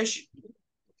studying English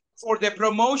for the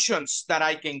promotions that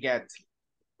I can get.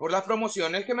 Por las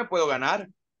promociones que me puedo ganar.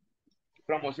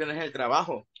 Promociones en el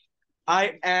trabajo.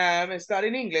 I am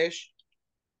studying English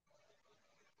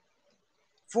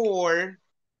for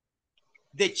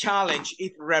the challenge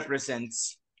it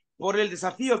represents. Por el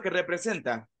desafío que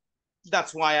representa.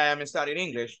 That's why I am studying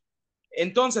English.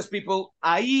 Entonces, people,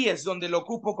 ahí es donde lo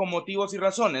ocupo con motivos y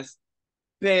razones,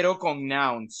 pero con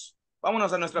nouns.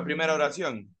 Vámonos a nuestra primera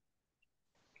oración.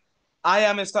 I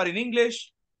am studying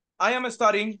English. I am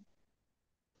studying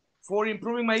for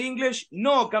improving my English.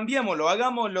 No, cambiémoslo,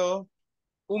 hagámoslo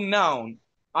un noun.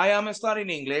 I am studying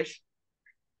English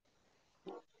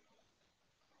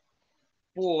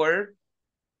for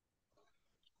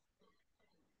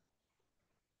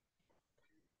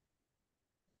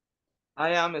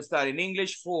I am studying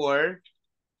English for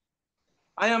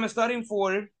I am studying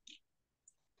for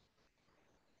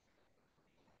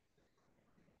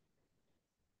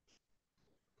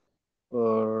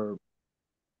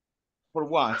For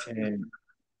what?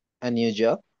 a new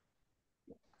job.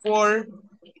 For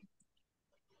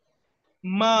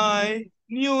my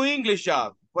new English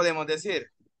job, podemos decir.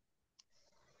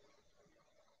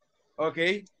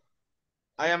 Okay.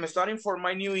 I am studying for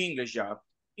my new English job.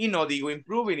 Y no digo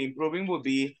improving. Improving would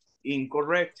be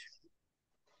incorrect.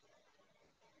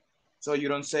 So you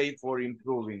don't say for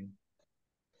improving.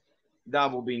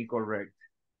 That would be incorrect.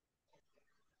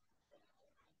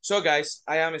 So guys,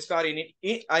 I am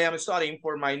studying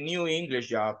for my new English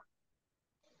job.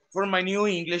 For my new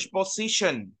English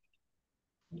position.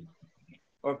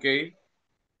 Okay.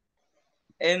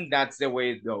 And that's the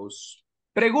way it goes.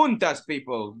 Preguntas,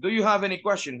 people. Do you have any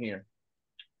question here?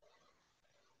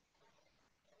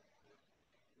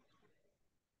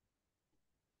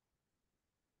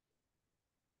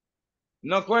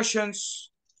 No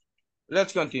questions.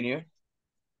 Let's continue.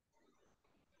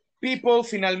 People,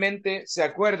 finalmente, ¿se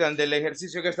acuerdan del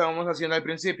ejercicio que estábamos haciendo al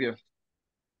principio?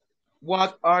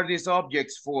 What are these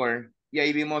objects for? Y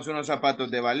ahí vimos unos zapatos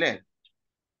de ballet.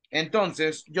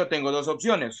 Entonces, yo tengo dos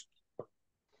opciones.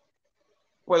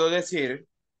 Puedo decir,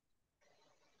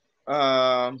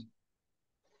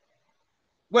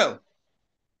 well,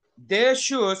 the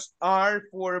shoes are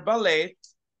for ballet.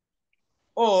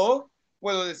 O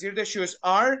puedo decir, the shoes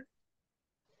are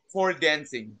for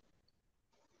dancing.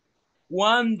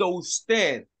 Cuando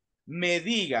usted me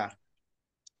diga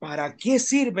para qué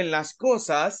sirven las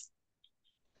cosas,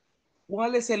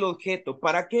 cuál es el objeto,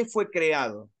 para qué fue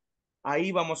creado,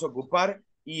 ahí vamos a ocupar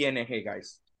ing,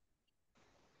 guys.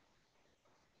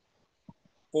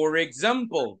 For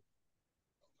example,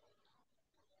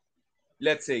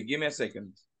 let's say, give me a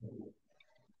second.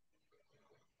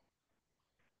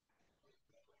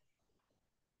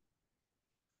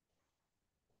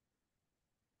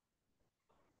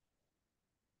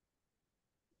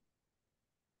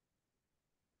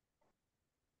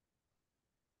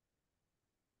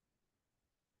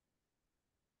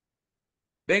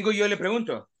 Vengo yo y le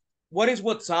pregunto, what is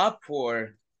WhatsApp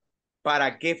for?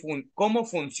 ¿Para qué cómo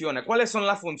funciona? ¿Cuáles son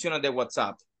las funciones de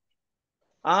WhatsApp?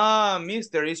 Ah,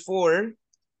 mister, is for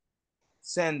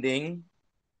sending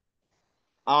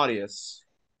audios.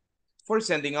 For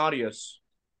sending audios.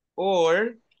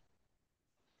 Or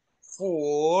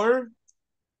for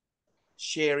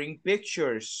sharing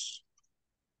pictures.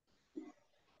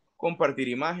 Compartir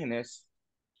imágenes.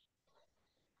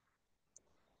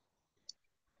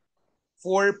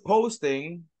 For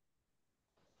posting.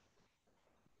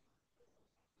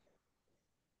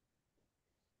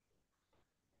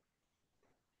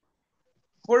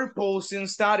 For posting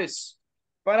status.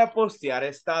 Para postear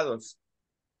estados.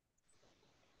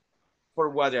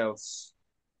 For what else?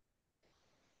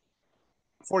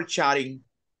 For chatting.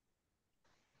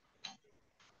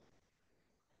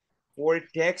 For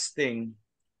texting.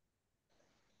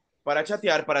 Para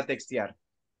chatear, para textear.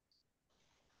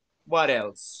 What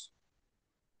else?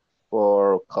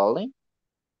 For calling?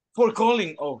 For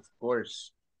calling, oh, of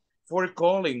course. For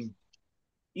calling.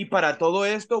 Y para todo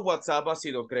esto, WhatsApp ha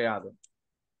sido creado.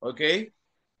 Okay?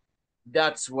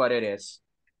 That's what it is.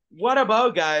 What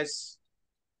about, guys?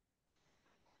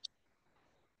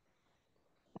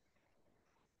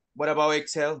 What about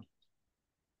Excel?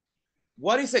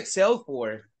 What is Excel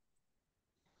for?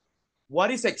 What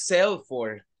is Excel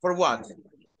for? For what?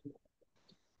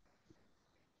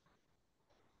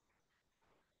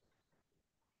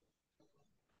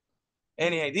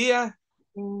 Any idea?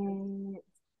 I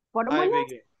Fórmulas.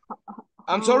 begin.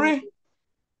 I'm sorry?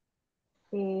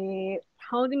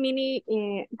 How do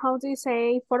you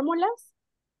say formulas?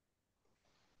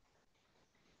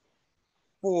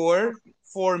 For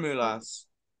formulas.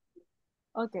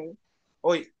 Okay.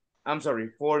 Oh, I'm sorry,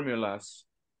 formulas.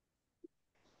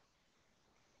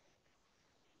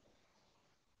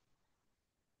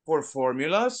 For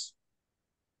formulas.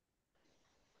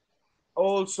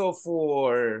 Also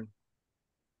for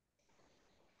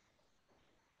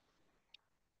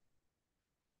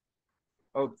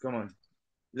oh, come on.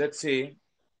 Let's see.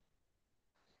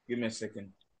 Give me a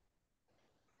second.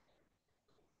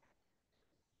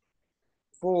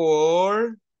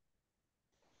 For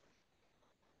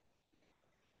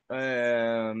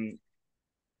um,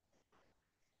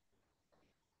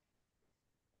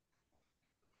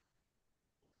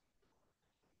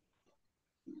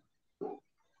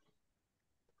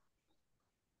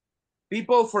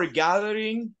 people for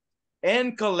gathering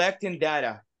and collecting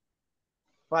data.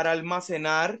 Para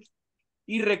almacenar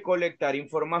y recolectar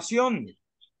información.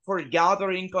 For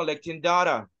gathering, collecting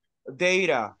data.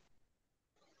 Data.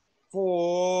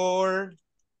 For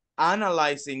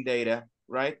analyzing data,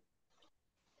 right?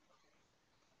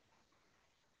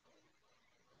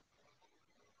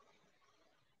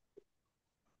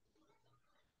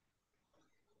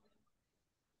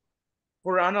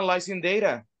 For analyzing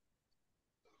data.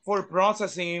 For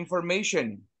processing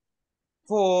information.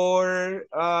 For,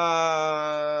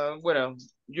 well,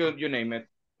 you name it.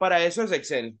 Para eso es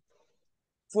Excel.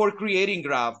 For creating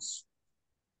graphs.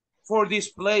 For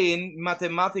displaying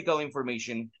mathematical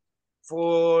information.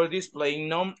 For displaying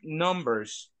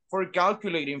numbers. For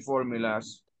calculating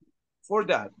formulas. For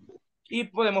that. Y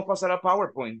podemos pasar a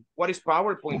PowerPoint. What is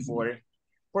PowerPoint for?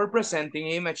 For presenting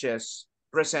images,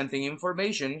 presenting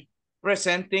information,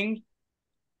 presenting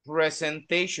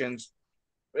presentations,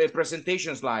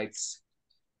 presentation slides.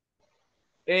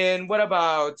 And what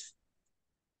about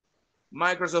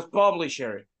Microsoft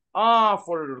Publisher?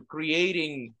 For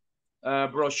creating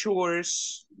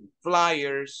brochures,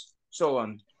 flyers, so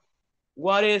on.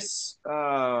 What is,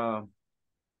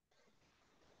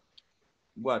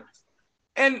 what?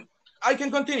 And I can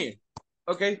continue,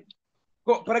 okay?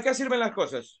 ¿Para qué sirven las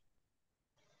cosas?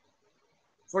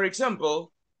 For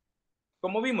example,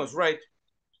 como vimos, right?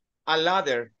 A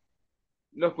ladder,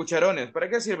 los cucharones. ¿Para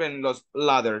qué sirven los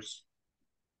ladders?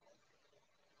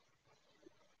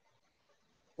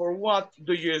 For what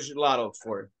do you use ladle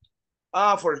for?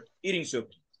 For eating soup.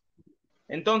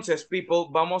 Entonces, people,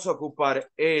 vamos a ocupar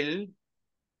el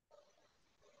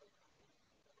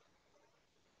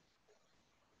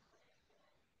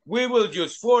we will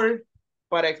use for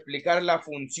para explicar la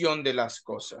función de las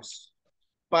cosas.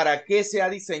 ¿Para qué se ha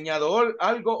diseñado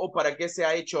algo o para qué se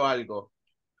ha hecho algo?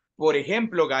 Por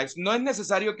ejemplo, guys, no es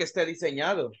necesario que esté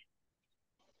diseñado.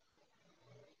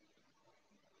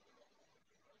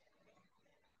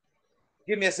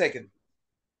 Give me a second.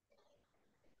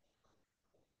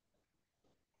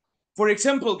 For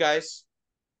example, guys,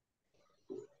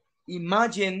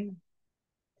 imagine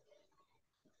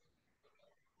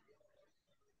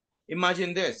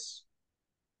this.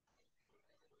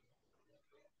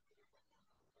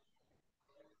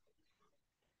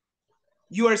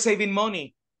 You are saving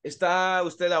money. Está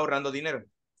usted ahorrando dinero.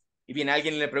 Y viene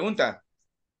alguien y le pregunta,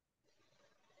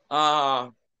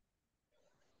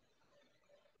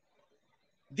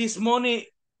 this money,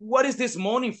 what is this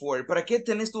money for? ¿Para qué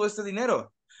tenés todo este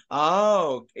dinero?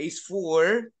 Oh, it's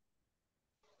for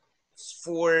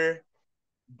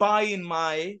buying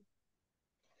my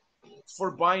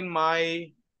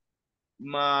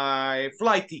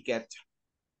flight ticket.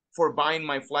 For buying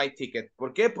my flight ticket.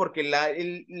 ¿Por qué? Porque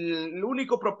el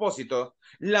único propósito,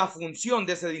 la función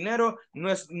de ese dinero no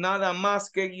es nada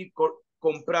más que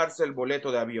comprarse el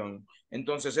boleto de avión.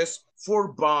 Entonces es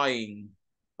for buying.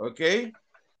 ¿Ok?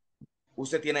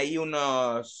 Usted tiene ahí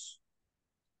unas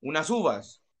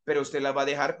uvas, pero usted las va a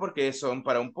dejar porque son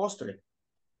para un postre.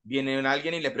 Viene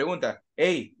alguien y le pregunta,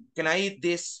 hey, can I eat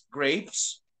these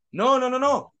grapes? No, no, no,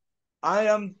 no.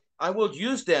 I will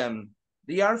use them.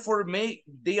 They are for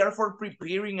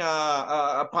preparing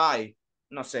a pie.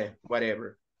 No sé,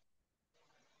 whatever.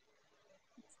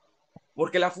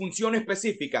 Porque la función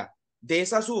específica de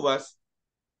esas uvas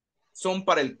son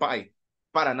para el pie,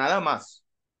 para nada más.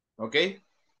 ¿Ok?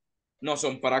 No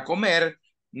son para comer,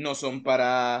 no son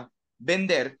para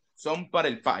vender, son para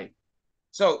el pie.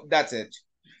 So that's it.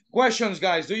 Questions,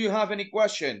 guys? Do you have any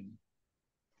question?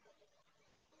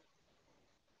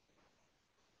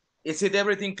 Is it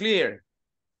everything clear?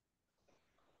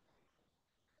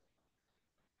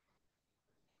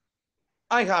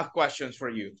 I have questions for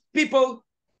you. People,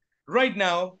 right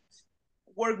now,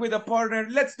 work with a partner.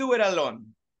 Let's do it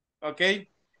alone. Okay?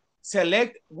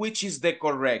 Select which is the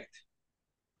correct.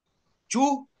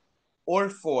 2 or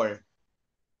 4.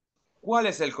 ¿Cuál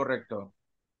es el correcto?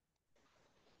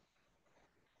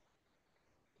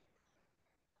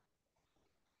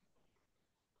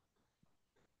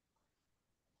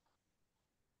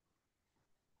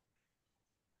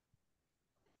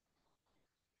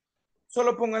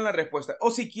 Solo pongan la respuesta.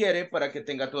 O si quiere, para que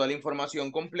tenga toda la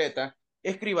información completa,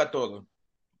 escriba todo.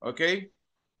 ¿Ok?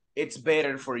 It's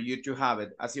better for you to have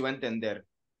it. Así va a entender.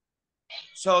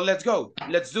 So let's go.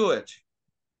 Let's do it.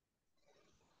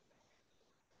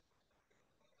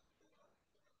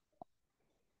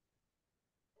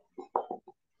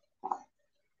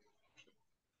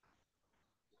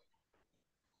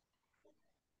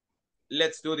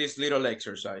 Let's do this little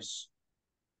exercise.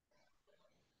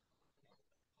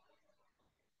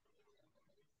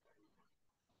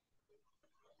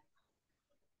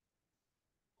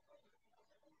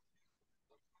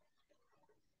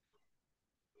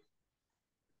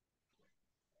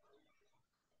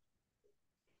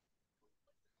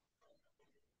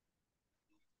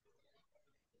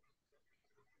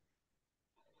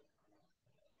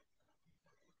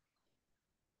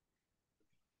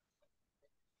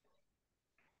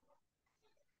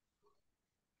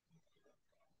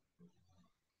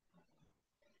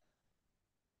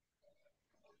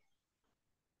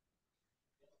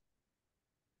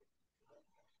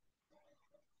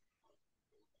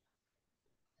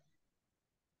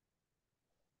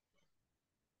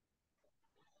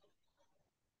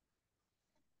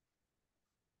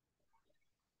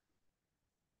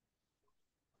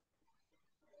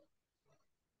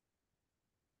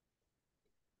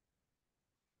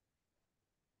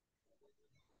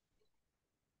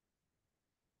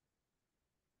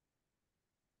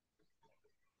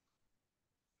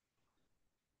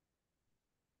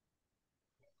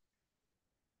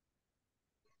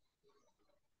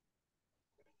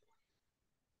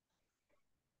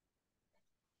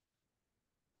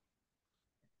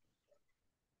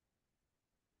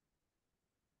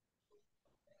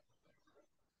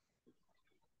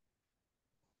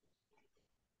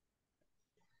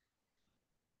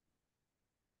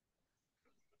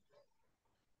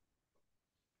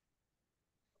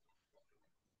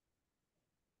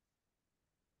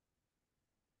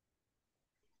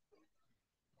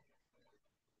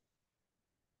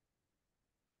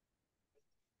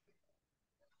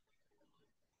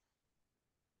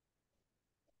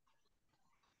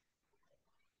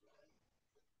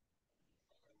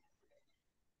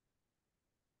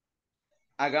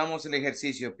 Hagamos el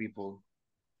ejercicio, people.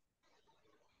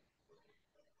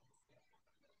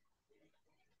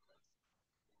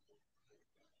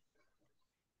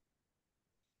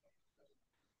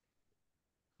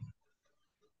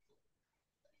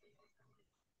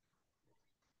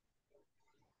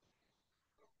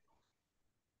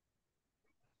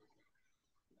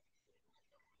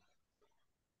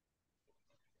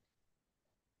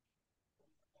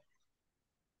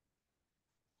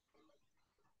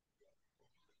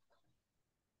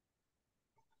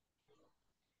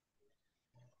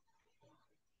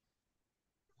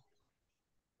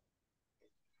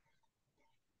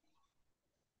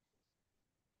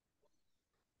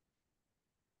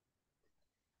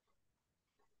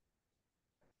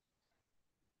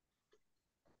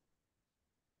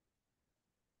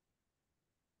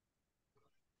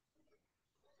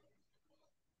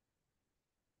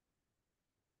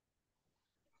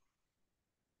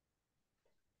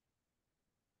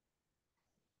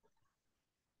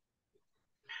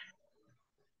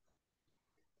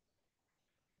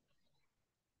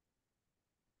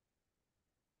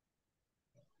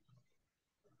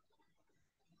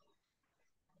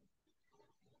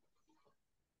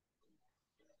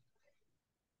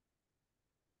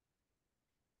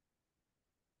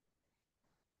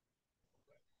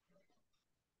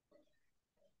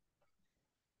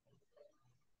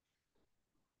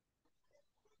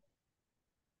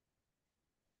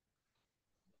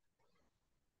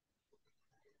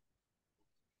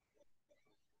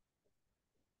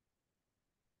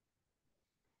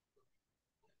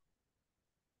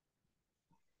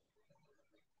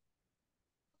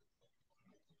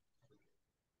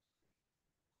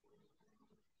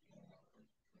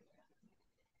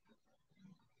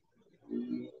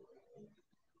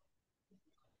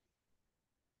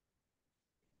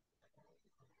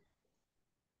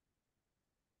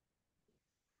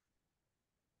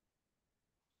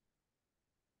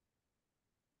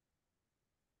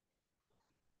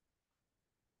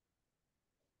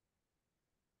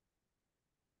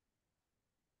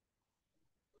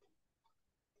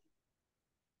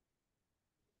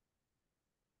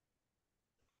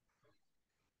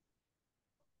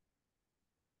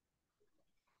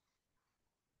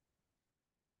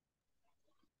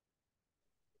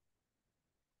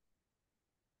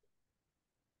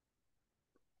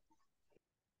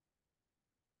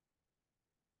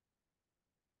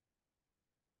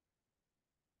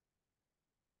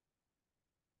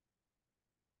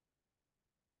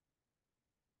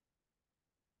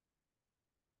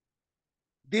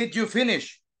 Did you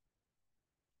finish?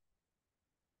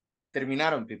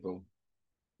 Terminaron, people.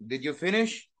 Did you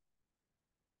finish?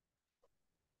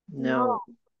 No,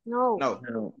 No. No.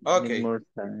 no, need Okay. more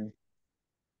time.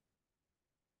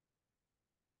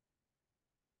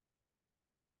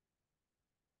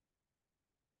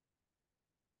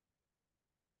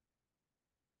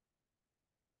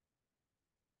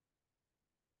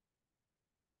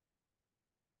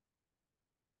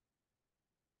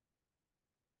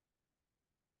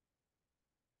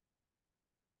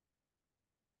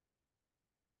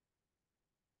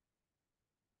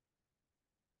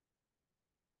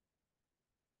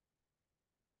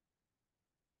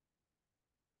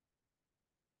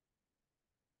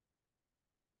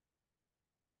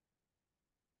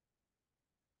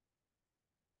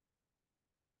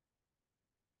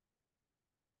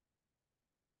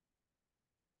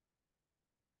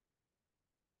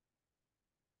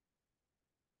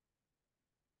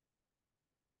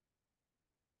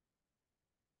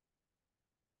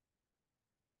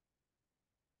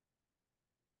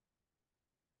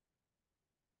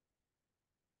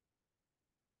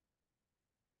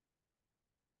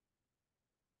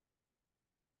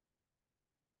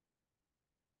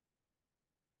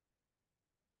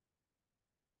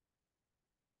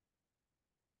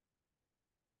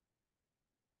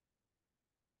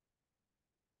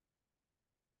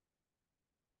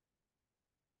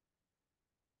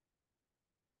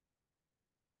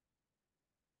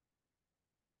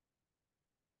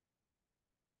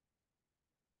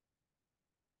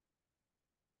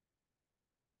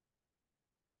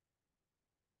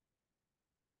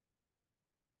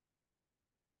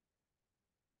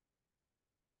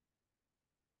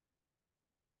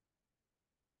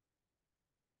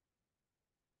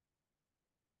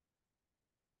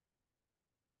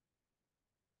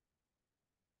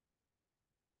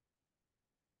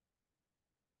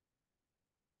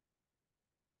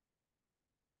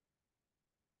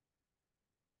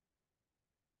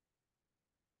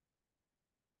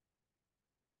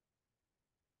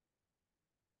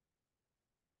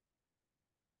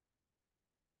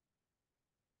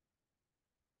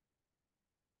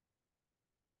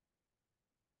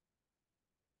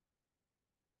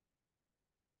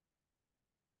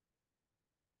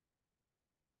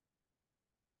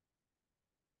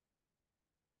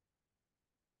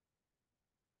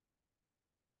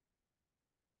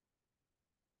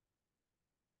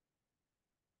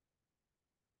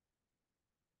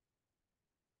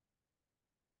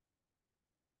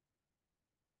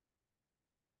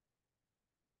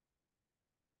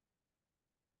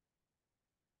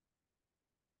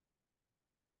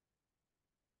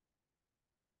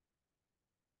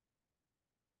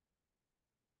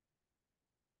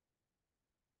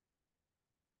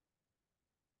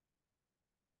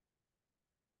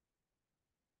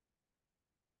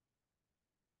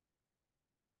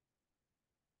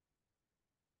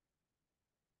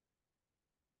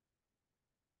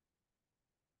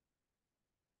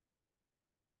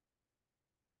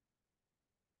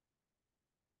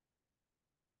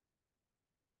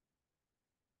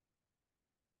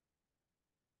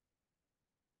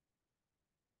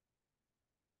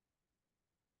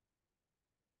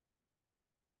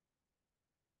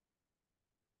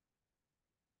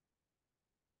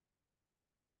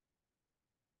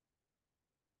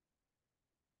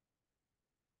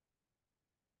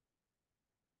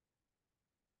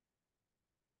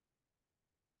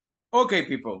 Okay,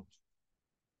 people.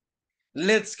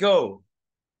 Let's go.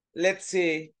 Let's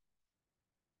see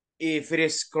if it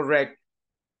is correct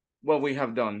what we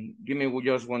have done. Give me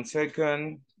just 1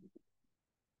 second.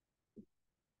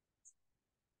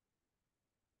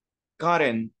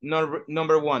 Karen,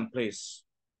 number 1, please.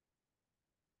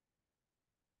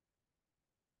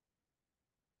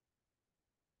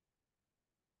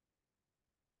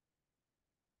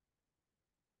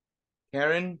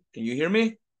 Karen, can you hear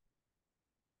me?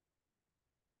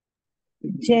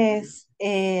 Yes.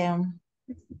 No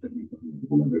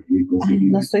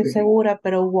estoy segura,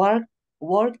 pero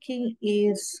working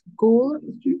is good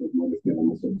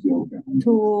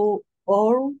to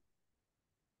all.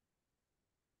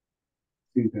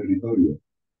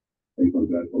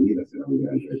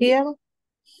 Here.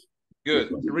 Good.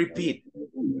 Repeat.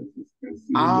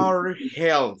 Our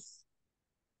health.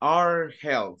 Our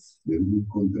health.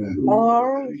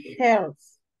 Our health.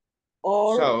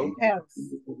 Our So, health.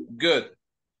 good.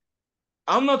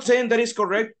 I'm not saying that is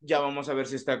correct. Ya vamos a ver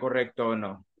si está correcto o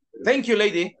no. Thank you,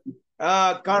 lady.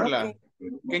 Carla, Okay.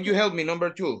 can you help me?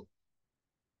 Number 2.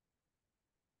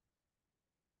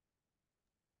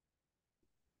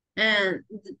 And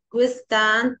we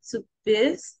stand to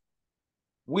peace.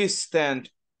 We stand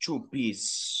to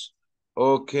peace.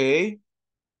 Okay.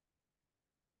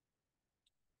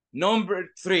 Number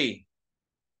 3.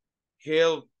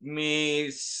 Help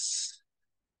me,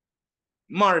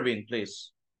 Marvin,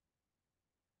 please.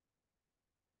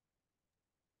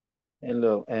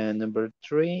 Hello. And number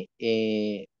 3,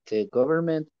 the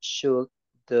government should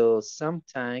do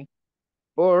something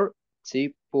for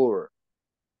the poor.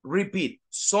 Repeat.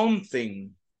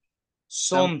 Something.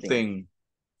 Something. Something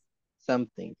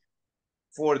Something.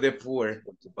 for the poor.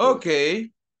 For the poor.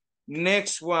 Okay.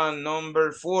 Next one,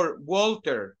 number 4.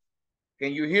 Walter,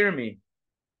 can you hear me?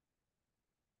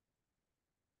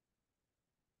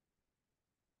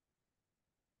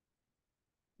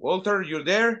 Walter, you're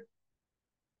there?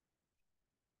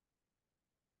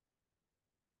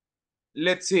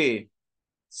 Let's see.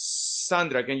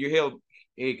 Sandra, can you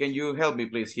help me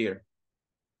please here?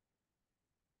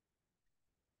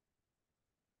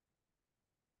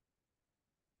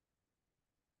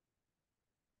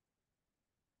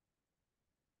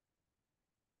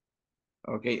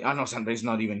 Okay, no, Sandra is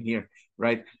not even here,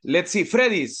 right? Let's see,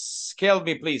 Freddy's, help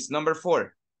me please, number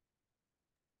 4.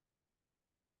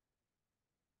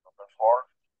 Number 4,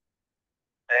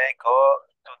 they go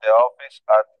to the office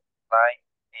at 9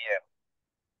 p.m.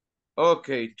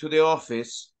 Okay, to the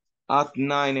office at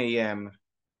 9 a.m.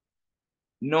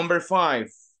 Number 5.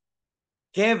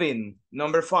 Kevin,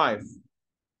 number 5.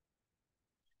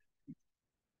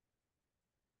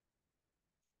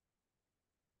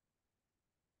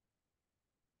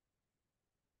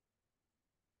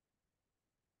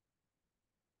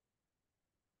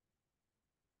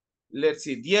 Let's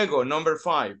see, Diego, number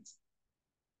 5.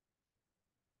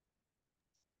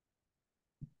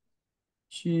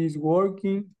 She's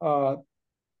working for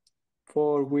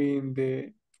win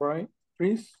the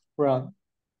first round.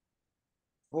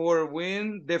 For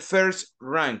win the first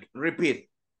rank. Repeat.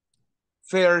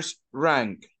 First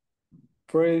rank.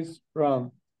 First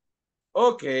round.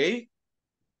 Okay.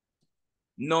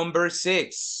 Number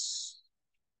 6.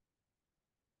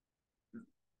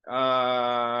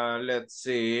 Let's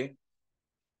see.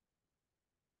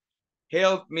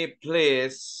 Help me,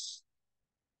 please.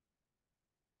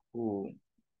 Ooh.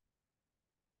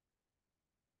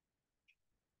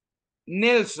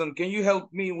 Nelson, can you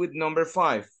help me with number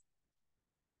 5?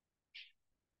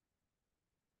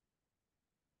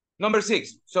 Number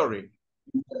 6, sorry.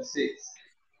 Number 6.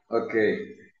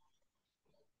 Okay.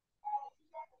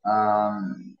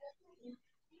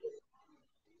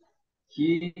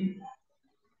 He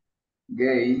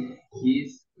gave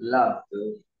his laptop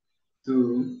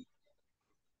to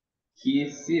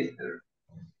his sister.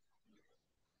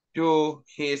 To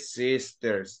his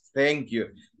sisters. Thank you.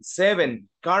 7,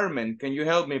 Carmen, can you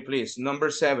help me, please?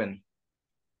 Number 7.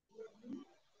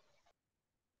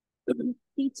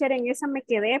 Teacher, en esa me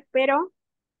quedé, pero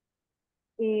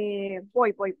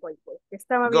voy.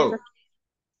 Estaba viendo. Go.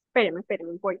 Espéreme,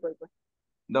 voy.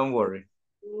 Don't worry.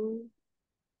 Mm,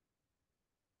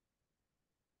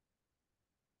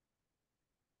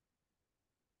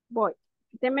 Voy.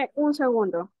 Deme un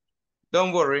segundo.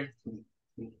 Don't worry.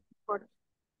 Por-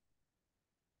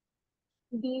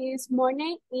 This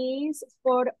morning is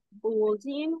for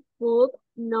building food,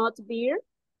 not beer.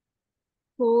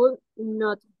 Food,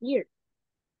 not beer.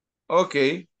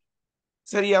 Okay.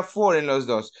 Sería 4 en los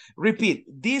dos. Repeat.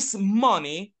 This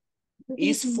money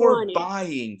is This for money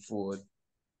buying food.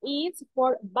 is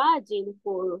for buying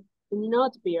food,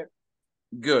 not beer.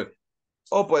 Good.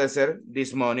 O puede ser,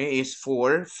 this money is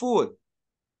for food,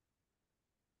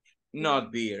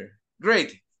 not beer.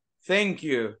 Great. Thank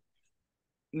you.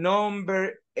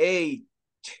 Number 8.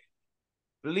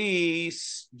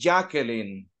 Please,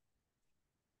 Jacqueline.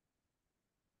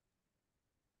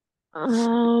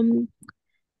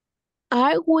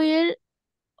 I will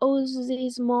use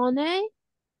this money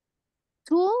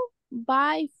to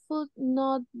buy food,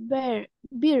 not beer.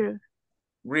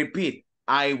 Repeat.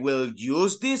 I will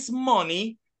use this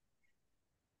money.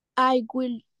 I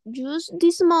will use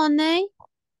this money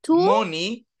to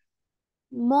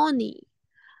money.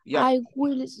 Yeah. I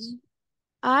will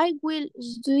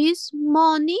use this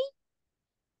money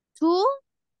to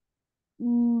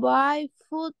buy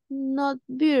food, not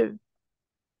beer.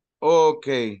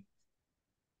 Okay.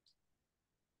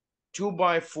 To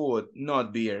buy food,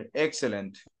 not beer.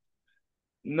 Excellent.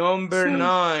 Number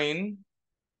 9.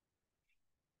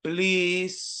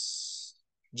 Please,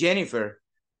 Jennifer.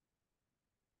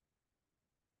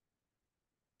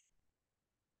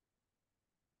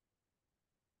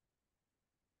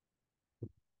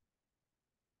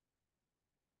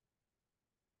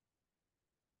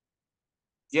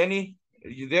 Jenny, are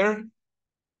you there?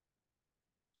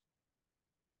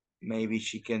 Maybe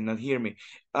she cannot hear me.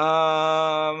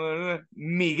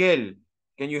 Miguel,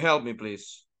 can you help me,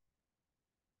 please?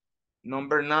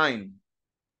 Number 9.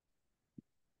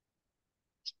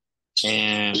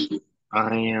 And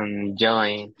I am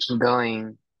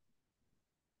going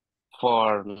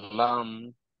for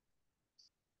long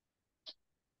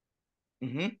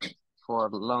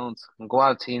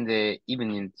walks in the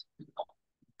evening.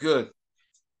 Good.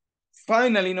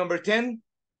 Finally, number 10.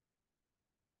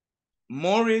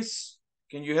 Morris,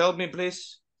 can you help me,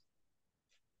 please?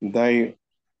 They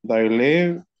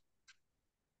leave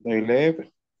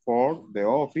for the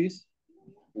office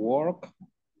work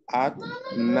at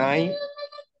 9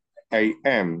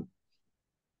 a.m.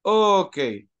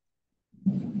 Okay.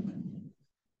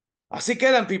 Así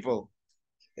quedan, people.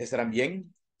 ¿Estarán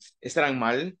bien? ¿Estarán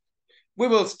mal? We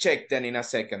will check them in a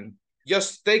second.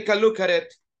 Just take a look at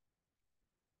it.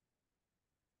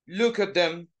 Look at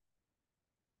them.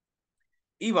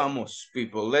 Y vamos,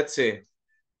 people. Let's see.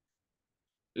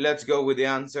 Let's go with the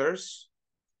answers.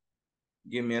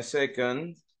 Give me a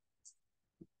second.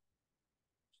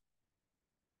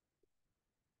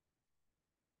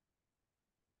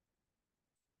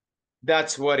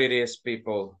 That's what it is,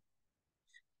 people.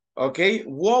 Okay,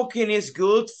 walking is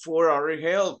good for our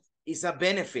health. It's a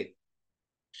benefit.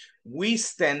 We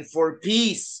stand for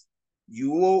peace.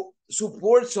 You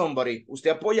support somebody.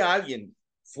 Usted apoya a alguien.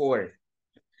 For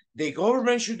the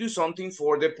government should do something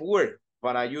for the poor.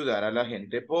 Para ayudar a la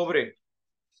gente pobre.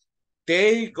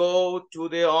 They go to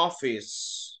the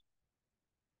office.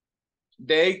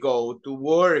 They go to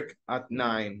work at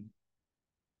 9.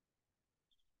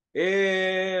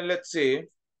 Let's see.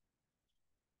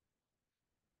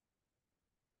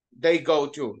 They go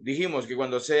to. Dijimos que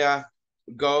cuando sea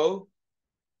go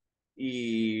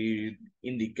y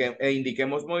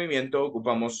indiquemos movimiento,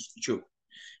 ocupamos to.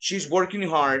 She's working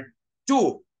hard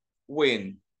to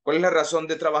win. ¿Cuál es la razón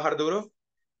de trabajar duro?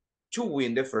 To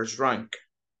win the first rank.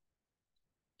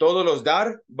 Todos los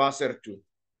dar va a ser to.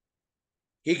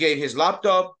 He gave his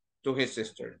laptop to his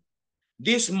sister.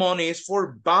 This money is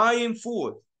for buying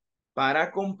food.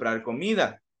 Para comprar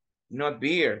comida, not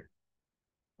beer.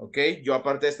 ¿Ok? Yo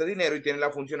aparte de este dinero y tiene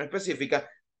la función específica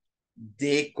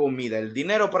de comida. El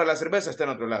dinero para la cerveza está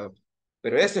en otro lado,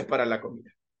 pero este es para la comida.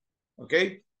 ¿Ok?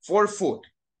 For food,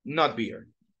 not beer.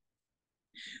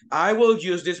 I will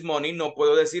use this money, no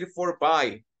puedo decir for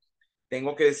buy.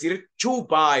 Tengo que decir to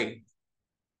buy.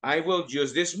 I will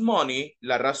use this money,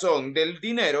 la razón del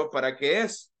dinero, ¿para qué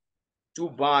es? To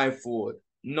buy food,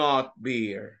 not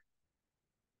beer.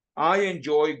 I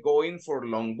enjoy going for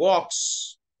long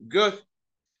walks. Good.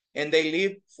 And they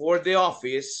leave for the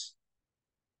office.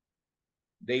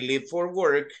 They leave for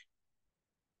work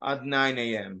at 9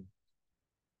 a.m.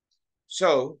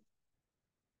 So,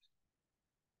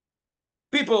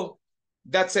 people,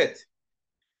 that's it.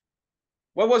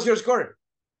 What was your score?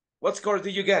 What score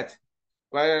did you get?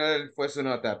 ¿Cuál fue su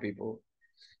nota, people?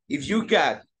 If you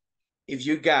got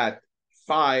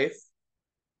 5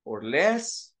 or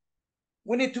less,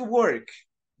 we need to work.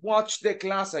 Watch the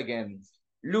class again.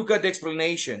 Look at the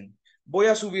explanation. Voy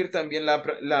a subir también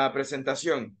la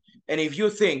presentación. And if you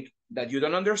think that you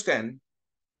don't understand,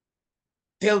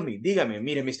 tell me, dígame,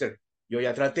 mire, mister, yo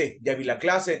ya traté, ya vi la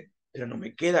clase, pero no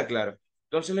me queda claro.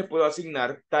 Entonces le puedo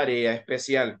asignar tarea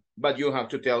especial. But you have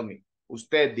to tell me.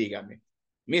 Usted dígame.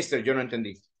 Mister, yo no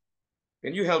entendí.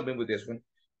 Can you help me with this one?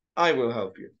 I will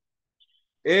help you.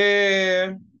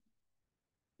 ¿Qué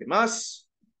más?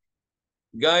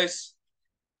 Guys,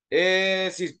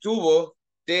 si estuvo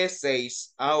de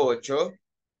 6 a 8,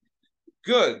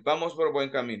 good, vamos por buen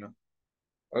camino.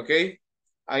 ¿Ok?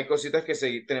 Hay cositas que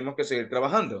tenemos que seguir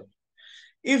trabajando.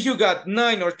 If you got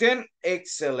 9 or 10,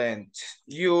 excellent.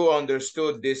 You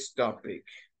understood this topic.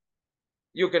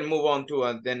 You can move on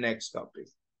to the next topic.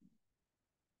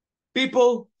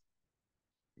 People,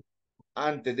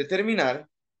 antes de terminar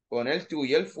con el to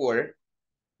y el for,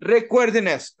 recuerden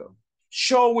esto.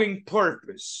 Showing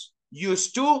purpose.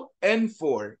 Use to and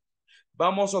for.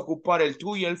 Vamos a ocupar el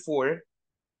to y el for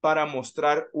para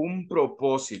mostrar un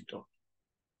propósito.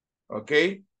 ¿Ok?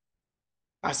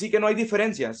 Así que no hay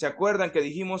diferencia. ¿Se acuerdan que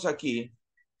dijimos aquí?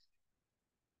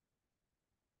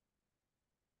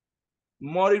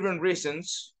 Motive and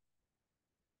reasons.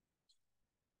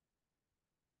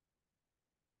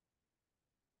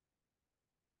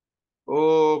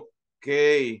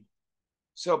 Okay.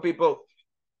 So people,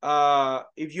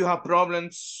 if you have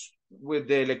problems with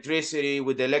the electricity,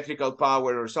 with the electrical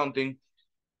power or something,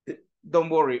 don't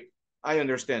worry. I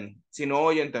understand. Si no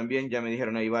oyen también, ya me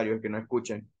dijeron ahí varios que no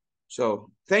escuchan.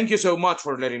 So, thank you so much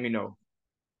for letting me know.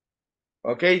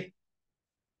 Okay.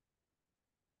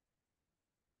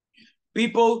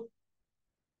 People,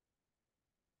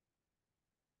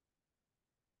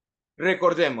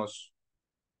 Recordemos,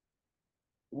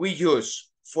 we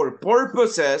use for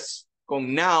purposes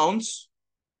con nouns.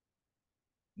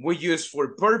 We use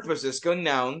for purposes con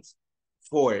nouns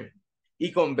for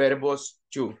y con verbos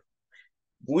to.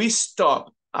 We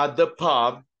stop at the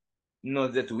pub.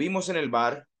 Nos detuvimos en el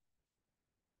bar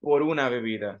por una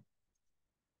bebida.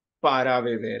 Para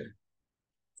beber.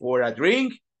 For a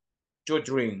drink, to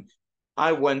drink.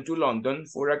 I went to London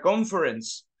for a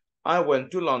conference. I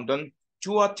went to London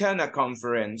to attend a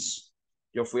conference.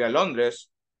 Yo fui a Londres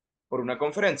por una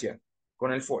conferencia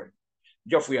con el for.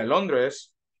 Yo fui a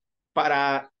Londres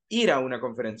para ir a una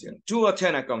conferencia. To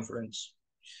attend a conference.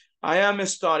 I am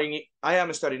studying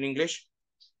English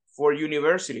for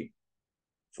university,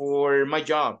 for my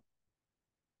job.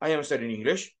 I am studying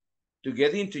English to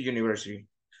get into university,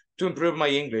 to improve my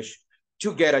English,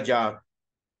 to get a job.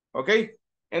 ¿Ok?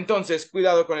 Entonces,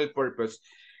 cuidado con el purpose.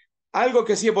 Algo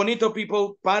que sí es bonito,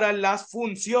 people, para las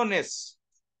funciones.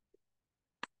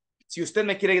 Si usted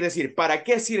me quiere decir para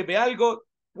qué sirve algo,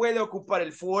 puede ocupar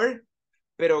el for,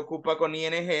 pero ocupa con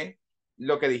ing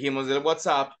lo que dijimos del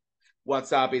WhatsApp.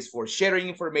 WhatsApp is for sharing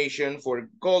information, for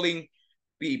calling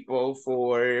people,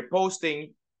 for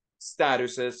posting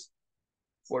statuses,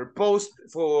 for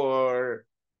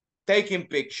taking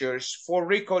pictures, for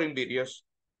recording videos.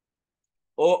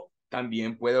 O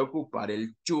también puede ocupar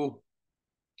el to.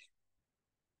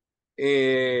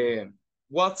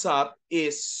 WhatsApp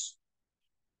is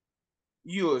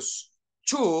used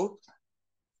to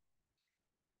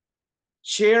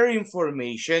share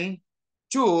information,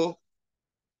 to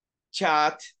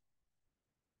chat,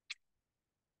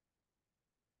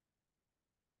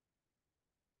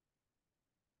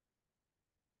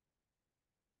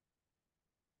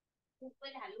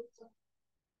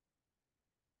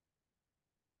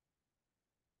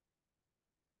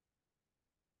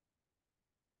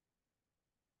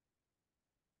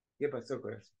 ¿qué pasó,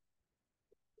 corazón?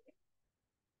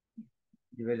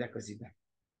 Y ver las cositas.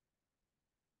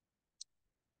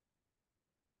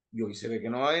 Y hoy se ve que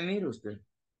no va a venir usted.